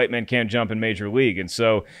did in White Men Can't Jump in Major League. And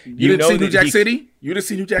so you didn't see New Jack City? You didn't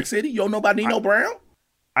see New Jack City? You don't know about Nino Brown?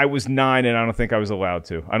 I was 9, and I don't think I was allowed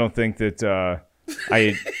to. I don't think that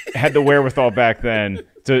I had the wherewithal back then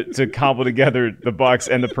to cobble together the bucks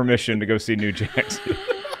and the permission to go see New Jack City.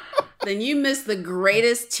 Then you missed the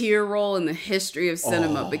greatest tear roll in the history of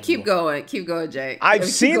cinema. But keep going, Jake. I've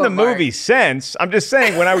seen the movie since. I'm just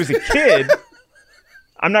saying, when I was a kid,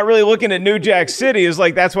 I'm not really looking at New Jack City as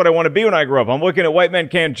like that's what I want to be when I grow up. I'm looking at White Men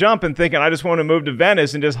Can't Jump and thinking I just want to move to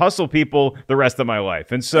Venice and just hustle people the rest of my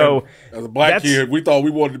life. And so, as a black kid, we thought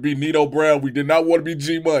we wanted to be Nino Brown. We did not want to be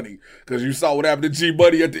G Money because you saw what happened to G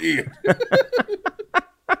Money at the end.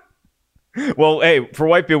 Well, hey, for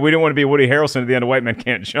white people, we didn't want to be Woody Harrelson at the end of White Men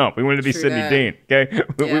Can't Jump. We wanted to be Sidney Dean, okay?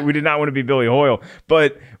 Yeah. We did not want to be Billy Hoyle.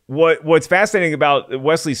 But what's fascinating about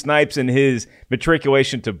Wesley Snipes and his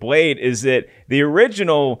matriculation to Blade is that the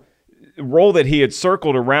original role that he had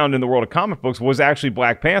circled around in the world of comic books was actually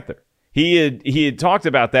Black Panther. He had talked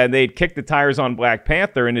about that, and they had kicked the tires on Black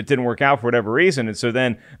Panther, and it didn't work out for whatever reason. And so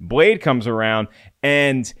then Blade comes around,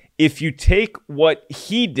 and if you take what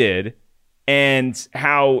he did and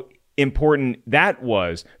how important that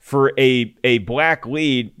was for a black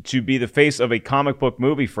lead to be the face of a comic book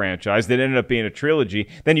movie franchise that ended up being a trilogy,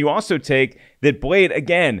 then you also take that Blade,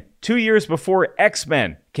 again, 2 years before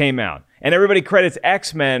X-Men came out. And everybody credits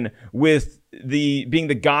X-Men with being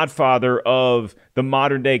the godfather of the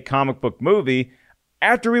modern day comic book movie.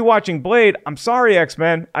 After rewatching Blade, I'm sorry,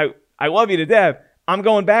 X-Men. I love you to death. I'm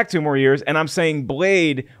going back 2 more years, and I'm saying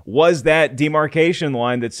Blade was that demarcation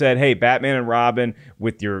line that said, hey, Batman and Robin,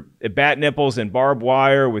 with your bat nipples and barbed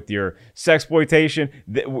wire, with your sexploitation,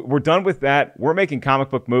 we're done with that. We're making comic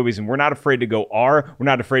book movies, and we're not afraid to go R. We're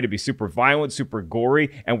not afraid to be super violent, super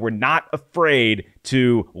gory, and we're not afraid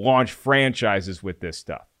to launch franchises with this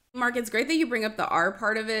stuff. Mark, it's great that you bring up the R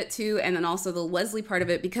part of it, too, and then also the Wesley part of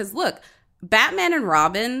it, because, look, Batman and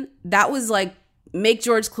Robin, that was like, make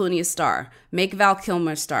George Clooney a star, make Val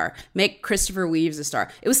Kilmer a star, make Christopher Reeves a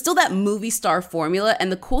star. It was still that movie star formula.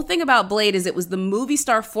 And the cool thing about Blade is it was the movie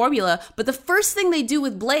star formula. But the first thing they do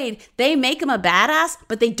with Blade, they make him a badass,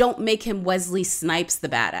 but they don't make him Wesley Snipes the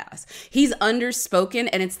badass. He's underspoken,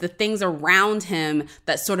 and it's the things around him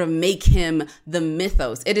that sort of make him the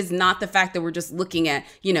mythos. It is not the fact that we're just looking at,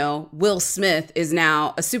 Will Smith is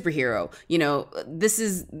now a superhero. This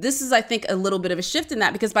is, I think, a little bit of a shift in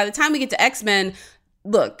that, because by the time we get to X-Men,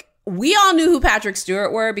 look, we all knew who Patrick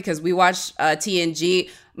Stewart were because we watched TNG.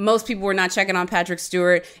 Most people were not checking on Patrick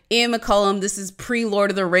Stewart. Ian McCollum, this is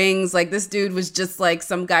pre-Lord of the Rings. Like, this dude was just like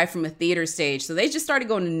some guy from a theater stage. So they just started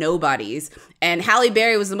going to nobodies. And Halle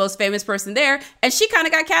Berry was the most famous person there. And she kind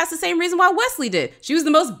of got cast the same reason why Wesley did. She was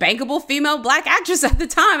the most bankable female black actress at the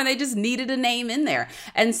time. And they just needed a name in there.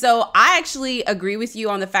 And so I actually agree with you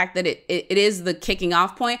on the fact that it is the kicking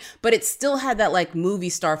off point. But it still had that like movie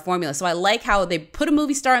star formula. So I like how they put a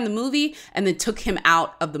movie star in the movie and then took him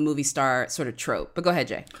out of the movie star sort of trope. But go ahead,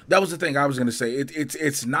 Jay. That was the thing I was going to say.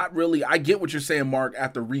 It's not really, I get what you're saying, Mark,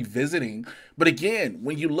 after revisiting. But again,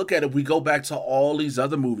 when you look at it, we go back to all these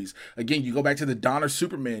other movies. Again, you go back to the Donner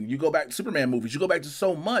Superman. You go back to Superman movies. You go back to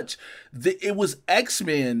so much. It was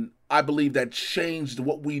X-Men, I believe, that changed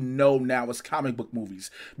what we know now as comic book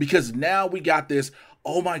movies. Because now we got this,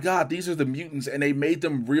 oh my God, these are the mutants, and they made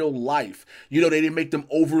them real life. They didn't make them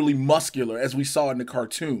overly muscular as we saw in the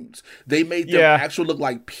cartoons. They made them actually look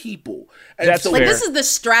like people. And that's so fair. This is the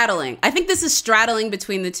straddling. I think this is straddling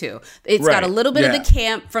between the two. It's got a little bit of the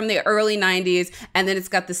camp from the early 90s, and then it's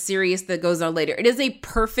got the serious that goes on later. It is a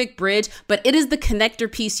perfect bridge, but it is the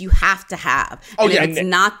connector piece you have to have. And if it's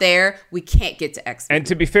not there, we can't get to X-Men. And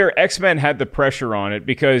to be fair, X-Men had the pressure on it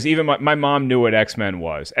because even my mom knew what X-Men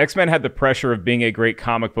was. X-Men had the pressure of being a great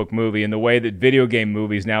comic book movie in the way that video game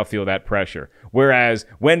movies now feel that pressure. Whereas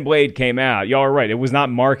when Blade came out, y'all are right, it was not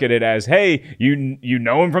marketed as, hey, you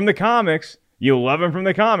know him from the comics, you love him from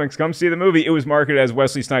the comics, come see the movie. It was marketed as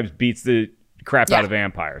Wesley Snipes beats the crap out of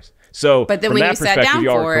vampires. So but then from when that you sat perspective, down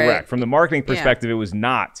y'all for are correct. it, From the marketing perspective, it was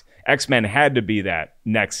not. X-Men had to be that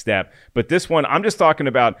next step. But this one, I'm just talking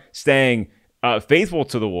about staying faithful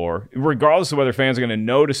to the lore, regardless of whether fans are going to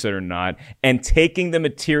notice it or not, and taking the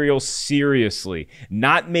material seriously,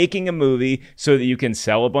 not making a movie so that you can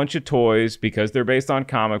sell a bunch of toys because they're based on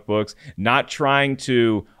comic books, not trying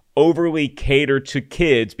to overly cater to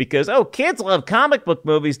kids because, kids love comic book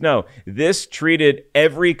movies. No, this treated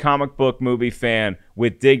every comic book movie fan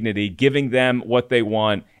with dignity, giving them what they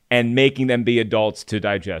want and making them be adults to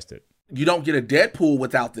digest it. You don't get a Deadpool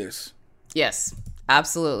without this. Yes.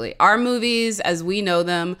 Absolutely. Our movies, as we know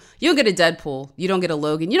them, you don't get a Deadpool. You don't get a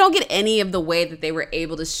Logan. You don't get any of the way that they were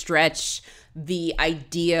able to stretch the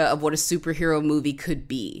idea of what a superhero movie could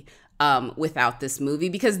be without this movie.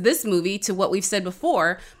 Because this movie, to what we've said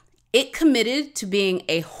before, it committed to being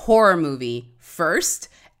a horror movie first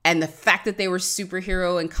And the fact that they were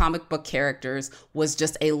superhero and comic book characters was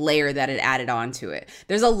just a layer that it added on to it.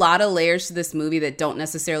 There's a lot of layers to this movie that don't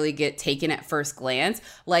necessarily get taken at first glance.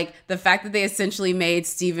 Like the fact that they essentially made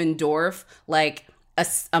Stephen Dorff like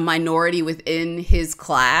a minority within his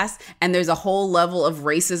class, and there's a whole level of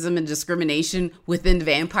racism and discrimination within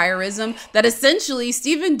vampirism that essentially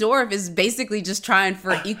Stephen Dorff is basically just trying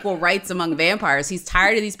for equal rights among vampires. He's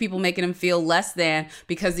tired of these people making him feel less than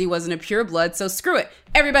because he wasn't a pureblood, so screw it.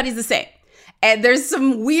 Everybody's the same. And there's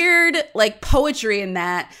some weird like poetry in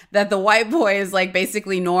that the white boy is like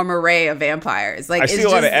basically Norma Ray of vampires. Like I see a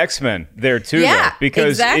lot of X-Men there too, though,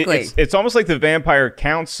 because exactly. It's almost like the Vampire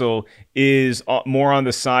Council is more on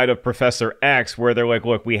the side of Professor X, where they're like,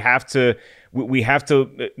 look, we have to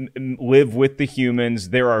live with the humans.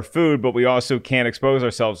 They're our food, but we also can't expose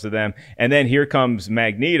ourselves to them. And then here comes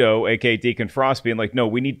Magneto, aka Deacon Frost, being like, no,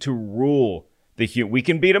 we need to rule the human. We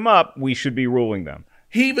can beat them up. We should be ruling them.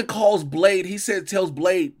 He even calls Blade, tells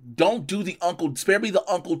Blade, don't do spare me the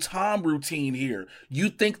Uncle Tom routine here. You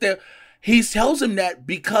think that, he tells him that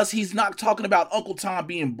because he's not talking about Uncle Tom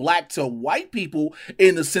being black to white people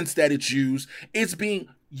in the sense that it's used. It's being,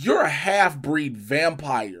 you're a half-breed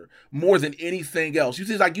vampire more than anything else. You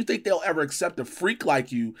think they'll ever accept a freak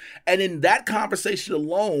like you? And in that conversation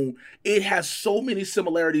alone, it has so many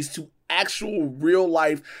similarities to actual real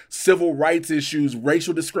life civil rights issues,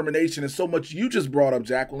 racial discrimination, and so much you just brought up,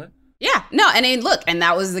 Jacqueline. Yeah, no, and I mean, look, and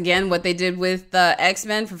that was, again, what they did with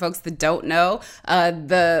X-Men. For folks that don't know,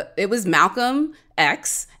 it was Malcolm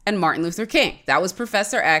X and Martin Luther King. That was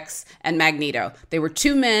Professor X and Magneto. They were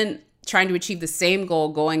two men trying to achieve the same goal,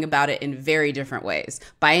 going about it in very different ways,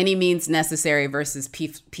 by any means necessary versus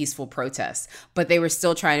peaceful protests. But they were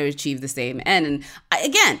still trying to achieve the same end. And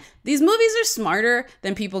again, these movies are smarter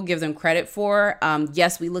than people give them credit for.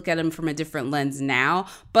 Yes, we look at them from a different lens now,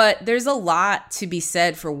 but there's a lot to be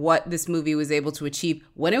said for what this movie was able to achieve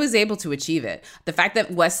when it was able to achieve it. The fact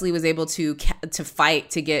that Wesley was able to fight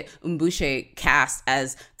to get Mbuche cast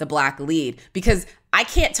as the black lead, because I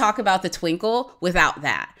can't talk about The Twinkle without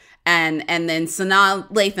that. And then Sanaa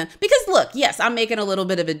Lathan, because look, yes, I'm making a little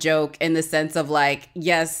bit of a joke in the sense of like,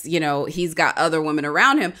 yes, you know, he's got other women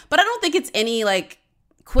around him, but I don't think it's any like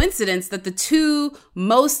coincidence that the two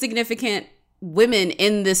most significant women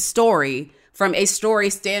in this story, from a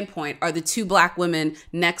story standpoint, are the two black women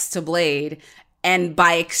next to Blade, and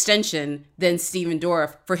by extension, then Stephen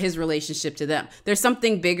Dorff for his relationship to them. There's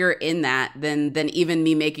something bigger in that than even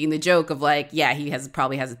me making the joke of like, yeah, he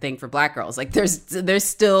probably has a thing for black girls. Like there's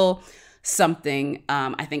still something,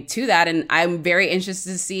 I think, to that. And I'm very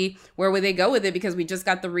interested to see where would they go with it, because we just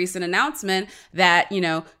got the recent announcement that, you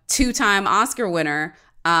know, 2-time Oscar winner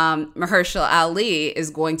Mahershala Ali is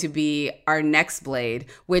going to be our next Blade,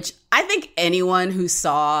 which I think anyone who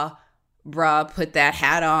saw bruh put that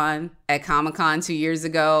hat on at Comic-Con 2 years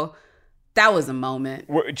ago, that was a moment.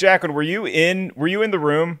 Jacqueline, were you in the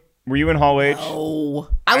room? Were you in Hall H? No,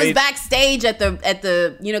 I was backstage at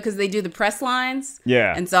the you know, because they do the press lines.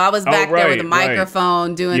 Yeah, and so I was back there with the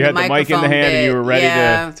microphone doing the microphone. You had the mic in the hand, and you were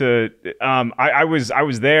ready to. I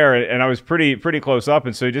was there, and I was pretty close up,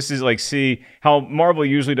 and so just to like see how Marvel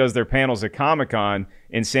usually does their panels at Comic-Con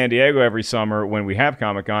in San Diego every summer when we have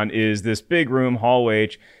Comic-Con, is this big room, Hall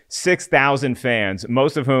H. 6,000 fans,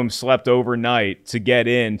 most of whom slept overnight to get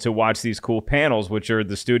in to watch these cool panels, which are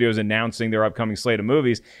the studios announcing their upcoming slate of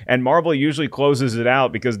movies. And Marvel usually closes it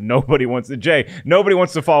out because nobody wants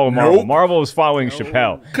to follow Marvel. Nope. Marvel is following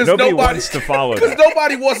Chappelle. Nobody wants to follow that. Because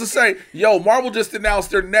nobody wants to say, yo, Marvel just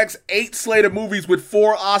announced their next 8 slate of movies with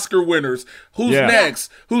 4 Oscar winners. Who's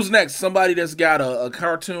next? Who's next? Somebody that's got a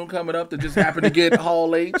cartoon coming up that just happened to get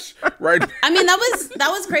Hall H, right? I mean, that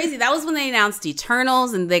was crazy. That was when they announced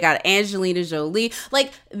Eternals, and they got Angelina Jolie.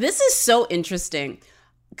 Like, this is so interesting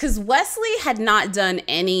because Wesley had not done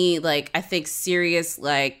any, like, I think serious,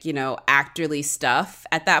 like, you know, actorly stuff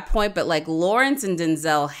at that point, but like Lawrence and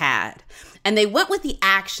Denzel had. And they went with the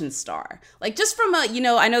action star. Like, just from a, you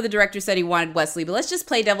know, I know the director said he wanted Wesley, but let's just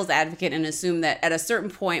play devil's advocate and assume that at a certain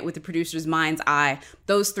point with the producer's mind's eye,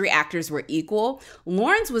 those 3 actors were equal.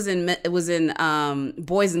 Lawrence was in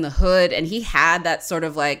Boys in the Hood, and he had that sort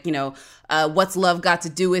of like, you know, What's Love Got to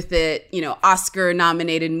Do with It, you know,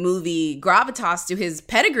 Oscar-nominated movie gravitas to his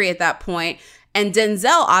pedigree at that point. And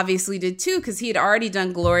Denzel obviously did too, because he'd already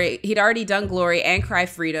done Glory and Cry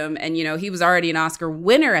Freedom, and you know he was already an Oscar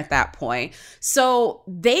winner at that point. So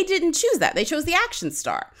they didn't choose that; they chose the action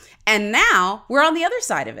star. And now we're on the other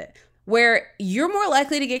side of it. where you're more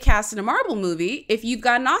likely to get cast in a Marvel movie if you've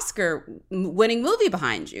got an Oscar-winning movie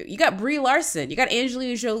behind you. You got Brie Larson, you got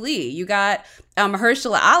Angelina Jolie, you got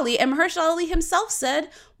Mahershala Ali, and Mahershala Ali himself said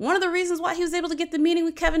one of the reasons why he was able to get the meeting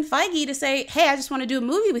with Kevin Feige to say, hey, I just want to do a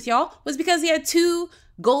movie with y'all, was because he had 2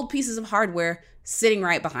 gold pieces of hardware sitting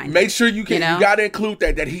right behind him. Make sure you got to include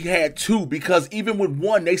that he had 2, because even with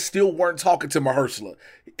 1, they still weren't talking to Mahershala.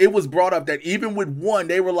 It was brought up that even with 1,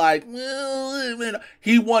 they were like, well,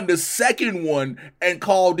 he won the second one and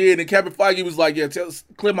called in, and Kevin Feige was like, yeah,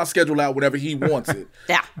 clear my schedule out whenever he wants it.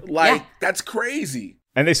 That's crazy.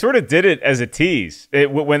 And they sort of did it as a tease.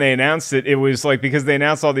 When they announced it, it was like, because they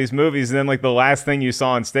announced all these movies, and then like the last thing you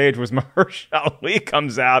saw on stage was Mahershala Ali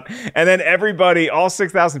comes out, and then everybody, all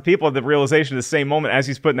 6,000 people, had the realization at the same moment as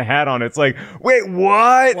he's putting the hat on. It's like, wait,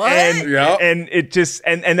 what? And it just,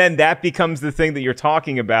 and then that becomes the thing that you're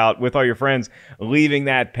talking about with all your friends leaving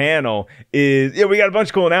that panel is, we got a bunch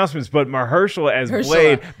of cool announcements, but Mahershala as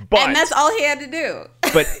Blade. And that's all he had to do.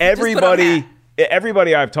 But everybody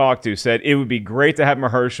I've talked to said it would be great to have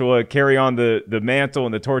Mahershala carry on the mantle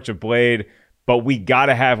and the torch of Blade, but we got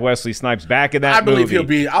to have Wesley Snipes back in that movie. I believe he'll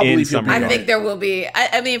be. I think there will be.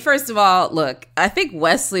 I mean, first of all, look, I think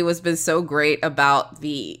Wesley has been so great about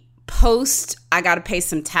the post I got to pay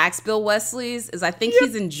some tax bill Wesley's, is I think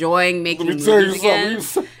he's enjoying making movies again.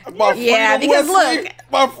 Because look,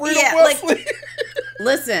 Wesley.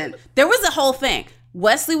 Listen, there was a whole thing.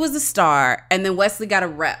 Wesley was a star, and then Wesley got a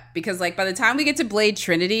rep, because like by the time we get to Blade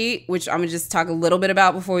Trinity, which I'm gonna just talk a little bit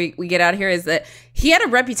about before we get out of here, is that he had a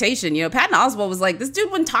reputation. You know, Patton Oswalt was like, this dude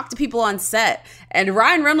wouldn't talk to people on set, and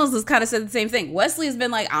Ryan Reynolds has kind of said the same thing. Wesley has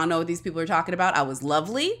been like, I don't know what these people are talking about. I was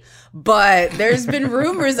lovely, but there's been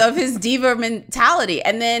rumors of his diva mentality,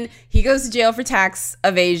 and then he goes to jail for tax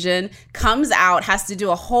evasion, comes out, has to do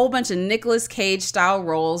a whole bunch of Nicolas Cage style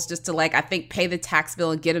roles just to like, I think, pay the tax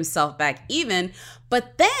bill and get himself back even.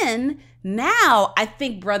 But then now I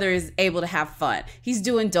think brother is able to have fun. He's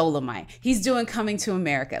doing Dolomite. He's doing Coming to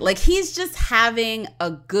America. Like, he's just having a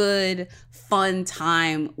good, fun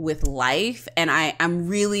time with life. And I'm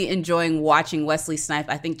really enjoying watching Wesley Snipes.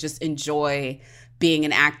 I think just enjoy being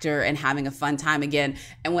an actor and having a fun time again.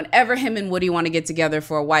 And whenever him and Woody want to get together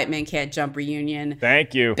for a White Man Can't Jump reunion.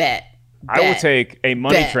 Thank you. Bet. I will take a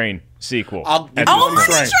Money Train sequel. Money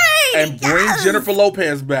Train. And bring Jennifer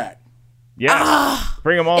Lopez back. Yeah,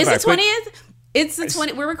 bring them all back. It's the 20th. It's the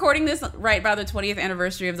 20th. We're recording this right about the 20th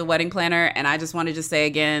anniversary of The Wedding Planner, and I just wanted to say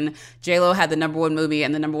again, J-Lo had the #1 movie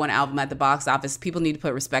and the #1 album at the box office. People need to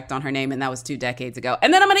put respect on her name, and that was 2 decades ago.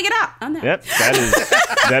 And then I'm gonna get out on that. Yep,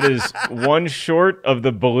 that is one short of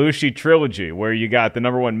the Belushi trilogy, where you got the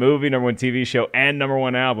 #1 movie, #1 TV show, and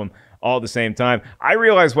 #1 album all at the same time. I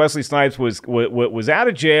realized Wesley Snipes was out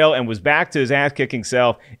of jail and was back to his ass-kicking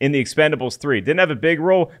self in The Expendables 3. Didn't have a big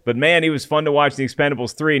role, but man, he was fun to watch in The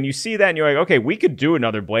Expendables 3. And you see that and you're like, okay, we could do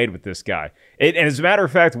another Blade with this guy. And as a matter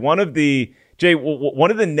of fact, one of the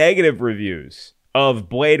negative reviews of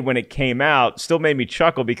Blade when it came out still made me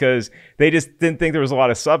chuckle, because they just didn't think there was a lot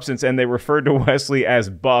of substance, and they referred to Wesley as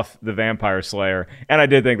Buff the Vampire Slayer. And I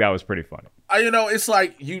did think that was pretty funny. It's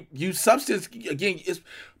like you substance, again,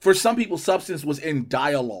 for some people, substance was in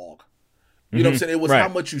dialogue. You know what I'm saying? It was how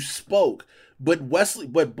much you spoke. But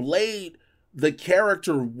Blade, the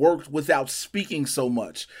character, worked without speaking so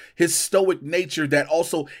much. His stoic nature, that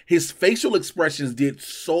also his facial expressions did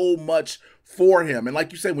so much for him. And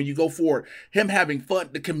like you said, when you go forward, him having fun,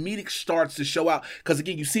 the comedic starts to show out. Because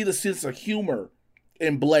again, you see the sense of humor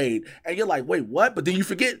in Blade, and you're like, wait, what? But then you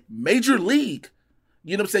forget Major League.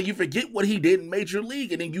 You know what I'm saying? You forget what he did in Major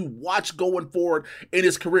League, and then you watch going forward in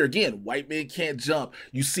his career. Again, White Man Can't Jump.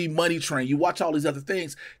 You see Money Train. You watch all these other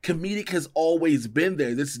things. Comedic has always been there.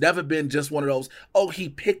 It's never been just one of those, oh, he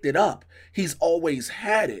picked it up. He's always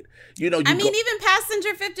had it. Even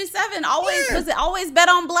Passenger 57, was it always bet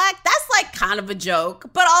on black? That's like kind of a joke,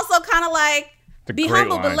 but also kind of like, be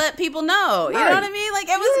humble, but let people know. Right. You know what I mean? Like,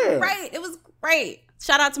 it was great. It was great.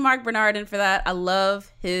 Shout out to Mark Bernardin for that. I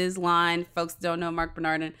love his line. Folks don't know Mark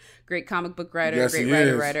Bernardin. Great comic book writer,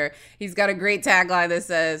 writer. He's got a great tagline that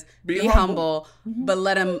says, be humble, but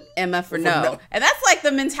let him MF for no. And that's like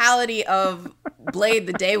the mentality of Blade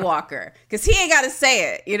the Daywalker. Because he ain't got to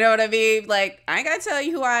say it. You know what I mean? Like, I ain't got to tell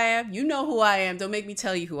you who I am. You know who I am. Don't make me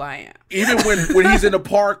tell you who I am. Even when he's in the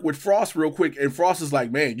park with Frost real quick, and Frost is like,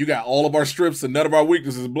 man, you got all of our strengths and none of our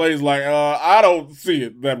weaknesses. Blade's like, I don't see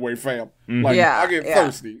it that way, fam. Like, I get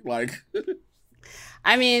thirsty. Like...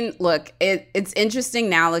 I mean, look, it's interesting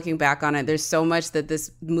now looking back on it. There's so much that this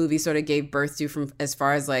movie sort of gave birth to, from as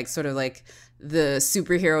far as like sort of like the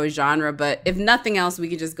superhero genre, but if nothing else, we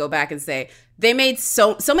can just go back and say they made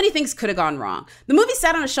so many things could have gone wrong. The movie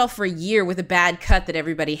sat on a shelf for a year with a bad cut that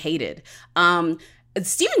everybody hated.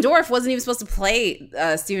 Stephen Dorff wasn't even supposed to play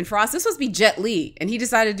Stephen Frost. This was supposed to be Jet Li, and he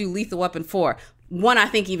decided to do Lethal Weapon 4. One I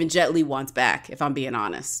think even Jet Li wants back, if I'm being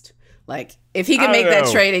honest. Like, if he could make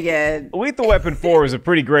that trade again. Lethal Weapon 4 was a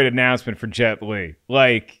pretty great announcement for Jet Li.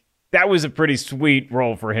 Like, that was a pretty sweet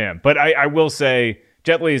role for him. But I will say,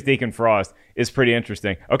 Jet Li as Deacon Frost is pretty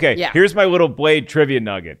interesting. Okay, Here's my little Blade trivia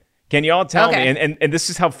nugget. Can y'all tell me, and this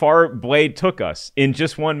is how far Blade took us in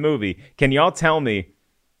just one movie, can y'all tell me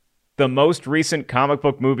the most recent comic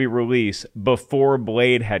book movie release before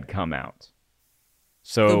Blade had come out?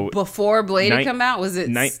 So before Blade had come out, was it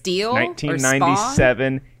Steel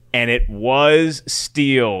 1997, and it was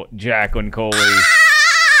Steel, Jacqueline Coley.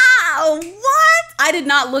 What? I did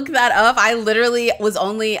not look that up. I literally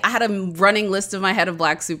I had a running list in my head of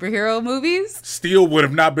black superhero movies. Steel would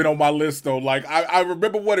have not been on my list, though. Like, I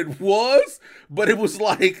remember what it was, but it was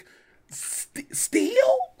like,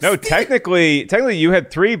 Steel? No, technically, you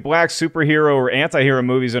had 3 black superhero or anti-hero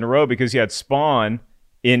movies in a row because you had Spawn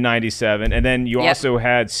in 97, and then you also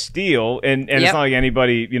had Steel, and it's not like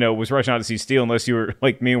anybody, was rushing out to see Steel unless you were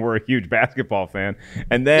like me and were a huge basketball fan.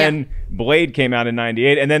 And then Blade came out in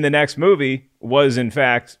 98, and then the next movie was, in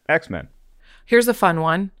fact, X-Men. Here's a fun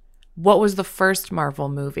one. What was the first Marvel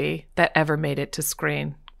movie that ever made it to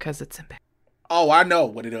screen? Because it's embarrassing. Oh, I know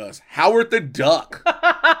what it is. Howard the Duck.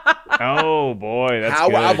 Oh, boy, that's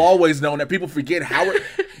good. I've always known that. People forget Howard.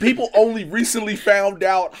 People only recently found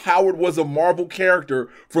out Howard was a Marvel character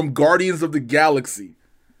from Guardians of the Galaxy.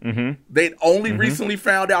 Mm-hmm. They'd only recently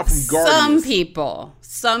found out from Guardians. Some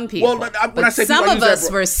people. Well, but some of us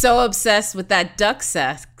were so obsessed with that duck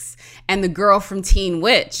sex and the girl from Teen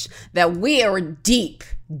Witch that we are deep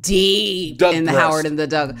duck in the breast. Howard and the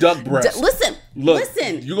Duck. Duck breast.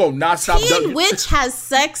 Listen. You gonna not stop. Teen Witch has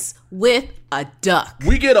sex with a duck.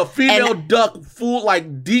 We get a female duck full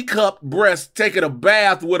like D-cup breast taking a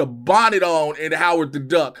bath with a bonnet on in Howard the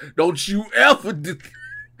Duck. Don't you ever to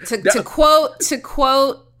quote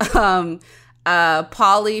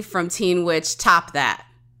Polly from Teen Witch, top that.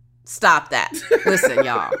 Stop that. Listen,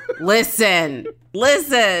 y'all. Listen.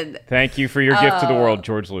 Thank you for your gift to the world,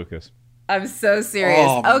 George Lucas. I'm so serious.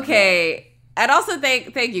 Okay. And also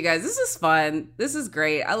thank you guys. This is fun. This is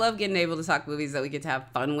great. I love getting able to talk movies that we get to have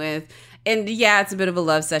fun with. And yeah, it's a bit of a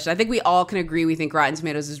love session. I think we all can agree we think Rotten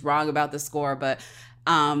Tomatoes is wrong about the score, but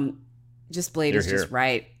just Blade is just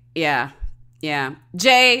right. Yeah.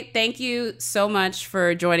 Jay, thank you so much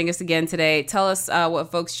for joining us again today. Tell us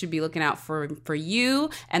what folks should be looking out for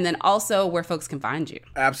you, and then also where folks can find you.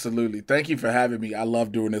 Absolutely. Thank you for having me. I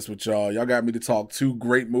love doing this with y'all. Y'all got me to talk 2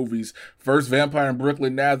 great movies. First, Vampire in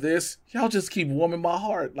Brooklyn. Now this. Y'all just keep warming my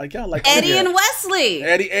heart. Like, y'all like Eddie and Wesley.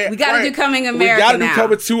 We got to do Coming America. We got to do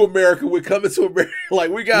Coming to America. We're coming to America.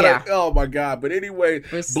 Like, we got to, oh my God. But anyway,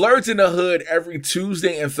 Blurs in the Hood every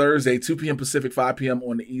Tuesday and Thursday, 2 p.m. Pacific, 5 p.m.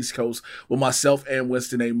 on the East Coast with myself and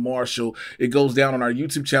Winston A. Marshall. It goes down on our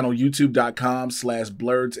YouTube channel,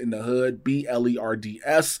 youtube.com/blurdsinthehood,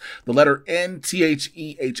 BLERDS, the letter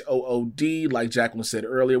NTHEHOOD. Like Jacqueline said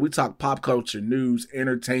earlier, we talk pop culture, news,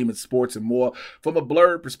 entertainment, sports, and more from a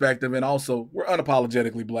blurred perspective. And also, we're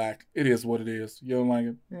unapologetically black. It is what it is. You don't like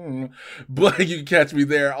it? But you can catch me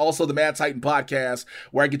there. Also, the Mad Titan podcast,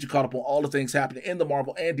 where I get you caught up on all the things happening in the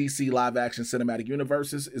Marvel and DC live-action cinematic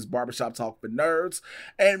universes, is Barbershop Talk for Nerds.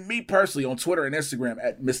 And me personally on Twitter and Instagram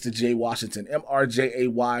at Mr. J Washington,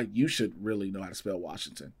 MRJAY. You should really know how to spell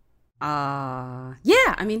Washington.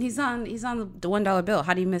 Yeah, I mean, he's on the $1 bill.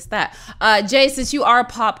 How do you miss that? Jay, since you are a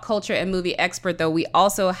pop culture and movie expert, though, we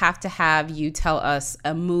also have to have you tell us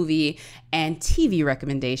a movie and TV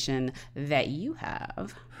recommendation that you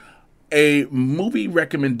have. A movie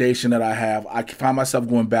recommendation that I have, I find myself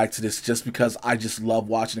going back to this just because I just love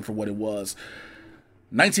watching it for what it was.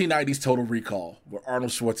 1990s Total Recall with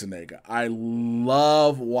Arnold Schwarzenegger. I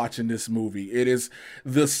love watching this movie. It is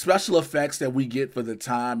the special effects that we get for the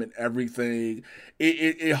time and everything.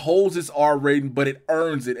 It holds its R rating, but it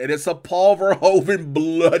earns it. And it's a Paul Verhoeven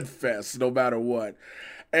bloodfest no matter what.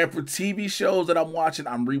 And for TV shows that I'm watching,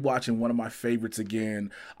 I'm rewatching one of my favorites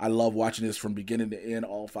again. I love watching this from beginning to end,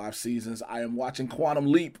 all 5 seasons. I am watching Quantum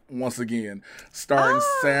Leap once again, starring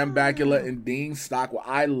Sam Bakula and Dean Stockwell.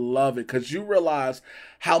 I love it because you realize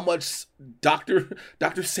how much Dr.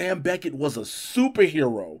 Sam Beckett was a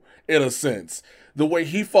superhero in a sense. The way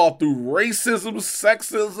he fought through racism,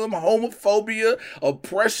 sexism, homophobia,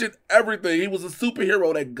 oppression, everything. He was a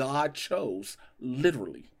superhero that God chose,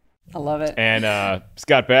 literally. I love it. And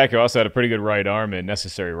Scott Bakula also had a pretty good right arm in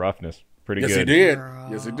Necessary Roughness. Pretty yes, good. Yes, he did.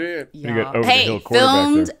 Yes, he did. Pretty good over the hill quarterback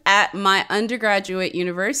filmed there. at my undergraduate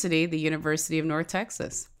university, the University of North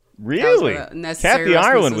Texas. Really? Kathy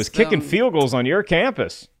Ireland was kicking field goals on your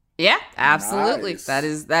campus. Yeah, absolutely. Nice. That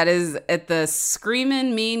is at the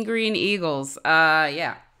Screamin' Mean Green Eagles.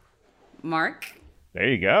 Yeah. Mark? There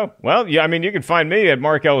you go. Well, yeah, I mean, you can find me at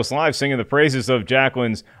Mark Ellis Live singing the praises of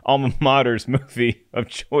Jacqueline's alma mater's movie of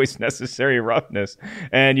choice, Necessary Roughness.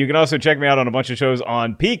 And you can also check me out on a bunch of shows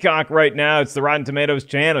on Peacock right now. It's the Rotten Tomatoes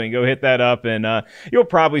channel. You can go hit that up, and you'll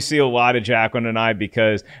probably see a lot of Jacqueline and I,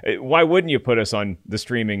 because why wouldn't you put us on the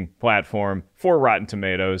streaming platform for Rotten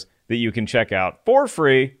Tomatoes that you can check out for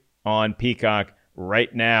free on Peacock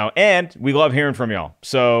right now? And we love hearing from y'all.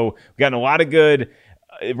 So we've gotten a lot of good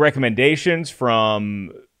recommendations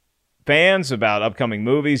from fans about upcoming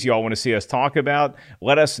movies y'all want to see us talk about.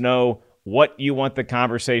 Let us know what you want the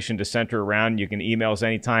conversation to center around. You can email us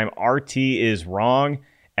anytime.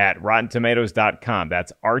 rtiswrong@rottentomatoes.com.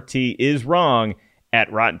 That's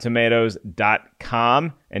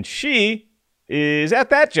rtiswrong@rottentomatoes.com. And she is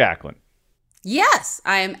at that Jacqueline. Yes,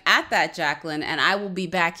 I am at that Jacqueline, and I will be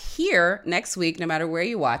back here next week, no matter where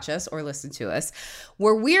you watch us or listen to us,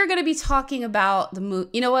 where we're going to be talking about the movie.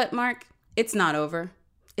 You know what, Mark? It's not over.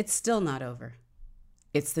 It's still not over.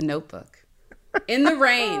 It's The Notebook. In the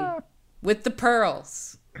rain, with the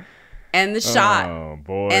pearls, and the shot,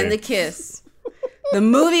 and the kiss. The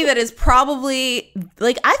movie that is probably,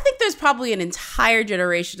 I think there's probably an entire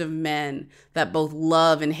generation of men that both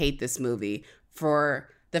love and hate this movie for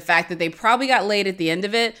the fact that they probably got laid at the end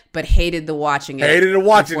of it, but hated the watching it. Hated the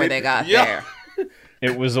watching before it. They got there.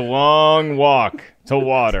 It was a long walk to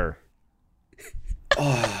water.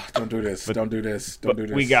 Oh, don't do this. Don't do this. Don't do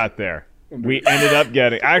this. We got there. We ended up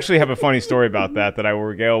getting... I actually have a funny story about that I will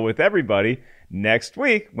regale with everybody next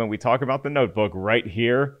week when we talk about The Notebook right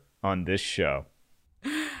here on this show.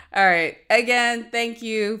 All right. Again, thank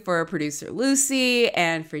you for producer Lucy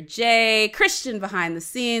and for Jay, Christian behind the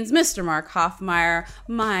scenes, Mr. Mark Hoffmeyer,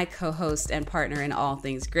 my co-host and partner in all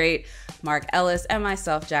things great, Mark Ellis, and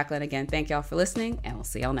myself, Jacqueline. Again, thank y'all for listening, and we'll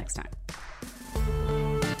see y'all next time.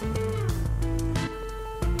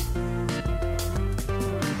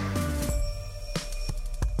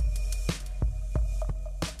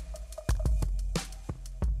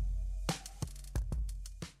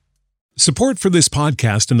 Support for this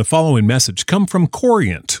podcast and the following message come from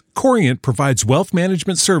Corient. Corient provides wealth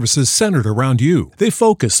management services centered around you. They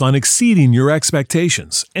focus on exceeding your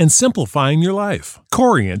expectations and simplifying your life.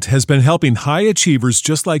 Corient has been helping high achievers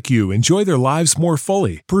just like you enjoy their lives more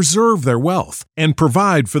fully, preserve their wealth, and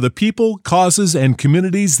provide for the people, causes, and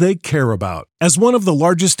communities they care about. As one of the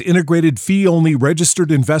largest integrated fee-only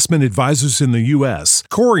registered investment advisors in the U.S.,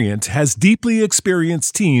 Corient has deeply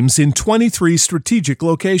experienced teams in 23 strategic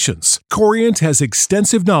locations. Corient has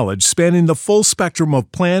extensive knowledge spanning the full spectrum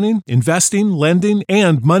of planning, investing, lending,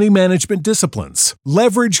 and money management disciplines.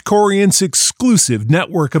 Leverage Corient's exclusive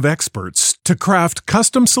network of experts to craft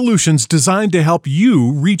custom solutions designed to help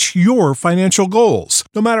you reach your financial goals,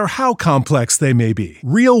 no matter how complex they may be.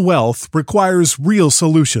 Real wealth requires real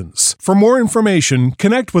solutions. For more information,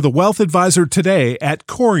 connect with a wealth advisor today at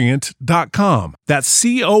Corient.com. That's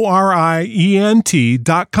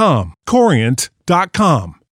Corient.com. Corient.com.